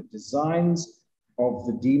 We'd have the designs of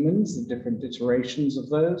the demons, the different iterations of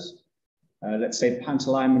those. Let's say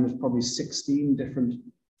Pantalaimon was probably 16 different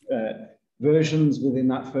versions within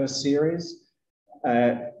that first series.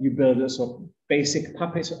 You build a sort of basic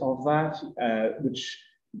puppet of that, which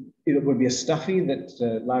it would be a stuffy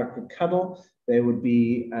that Lara could cuddle. There would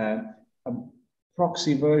be a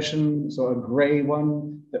proxy version, so a gray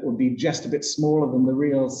one that would be just a bit smaller than the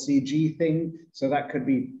real CG thing. So that could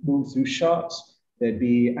be moved through shots. There'd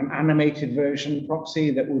be an animated version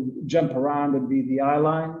proxy that would jump around and be the eye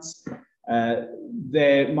lines.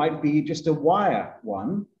 There might be just a wire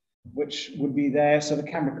one, which would be there so the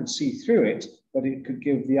camera could see through it, but it could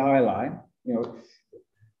give the eye line. You know,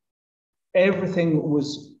 everything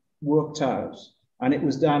was worked out, And it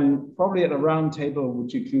was done probably at a round table,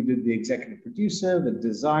 which included the executive producer, the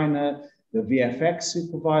designer, the VFX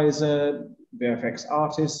supervisor, VFX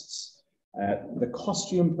artists, the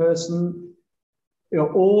costume person. You know,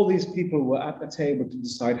 all these people were at the table to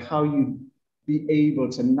decide how you'd be able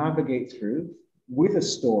to navigate through with a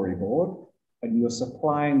storyboard, and you're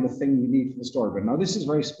supplying the thing you need for the storyboard. Now, this is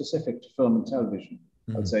very specific to film and television,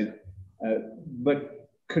 I'd say, but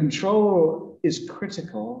control is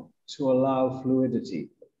critical to allow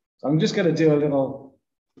fluidity. So I'm just going to do a little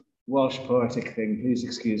Welsh poetic thing. Please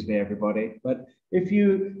excuse me, everybody. But if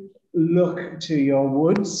you look to your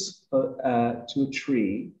woods, to a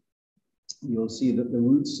tree, you'll see that the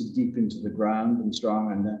roots are deep into the ground and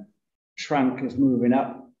strong, and the trunk is moving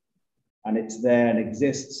up, and it's there and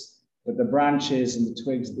exists, but the branches and the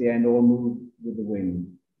twigs at the end all move with the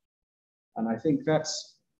wind. And I think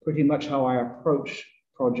that's pretty much how I approach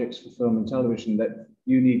projects for film and television, that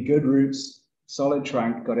you need good roots, solid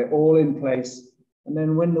trunk, got it all in place, and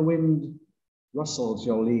then when the wind rustles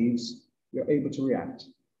your leaves, you're able to react.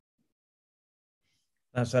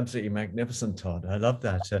 That's absolutely magnificent, Todd. I love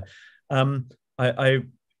that. I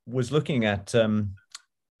was looking at the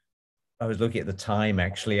time,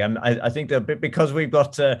 actually. I think that because we've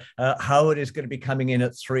got Howard is going to be coming in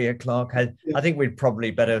at 3 o'clock. I think we'd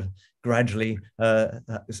probably better gradually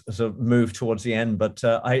sort of move towards the end. But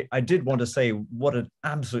I did want to say what an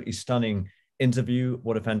absolutely stunning interview,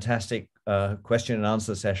 what a fantastic question and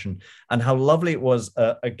answer session, and how lovely it was.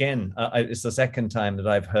 Again, it's the second time that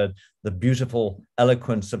I've heard the beautiful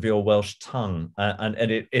eloquence of your Welsh tongue,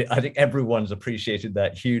 and I think everyone's appreciated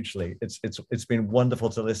that hugely. It's been wonderful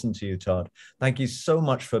to listen to you, Todd. Thank you so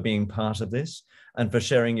much for being part of this, and for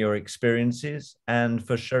sharing your experiences, and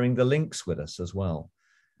for sharing the links with us as well.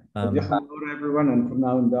 Hello to everyone, and from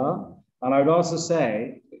now and then. And I would also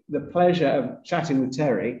say the pleasure of chatting with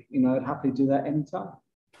Terri, you know, I'd happily do that anytime.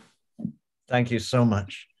 Thank you so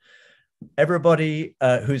much. Everybody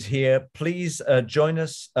who's here, please join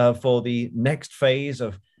us for the next phase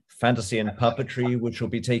of Fantasy and Puppetry, which will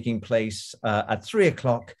be taking place at 3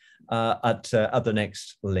 o'clock at the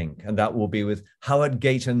next link. And that will be with Howard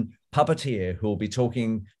Gayton, puppeteer, who will be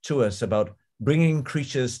talking to us about bringing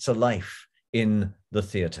creatures to life in the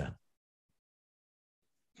theatre.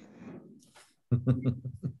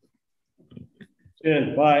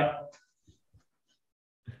 Cheers, bye.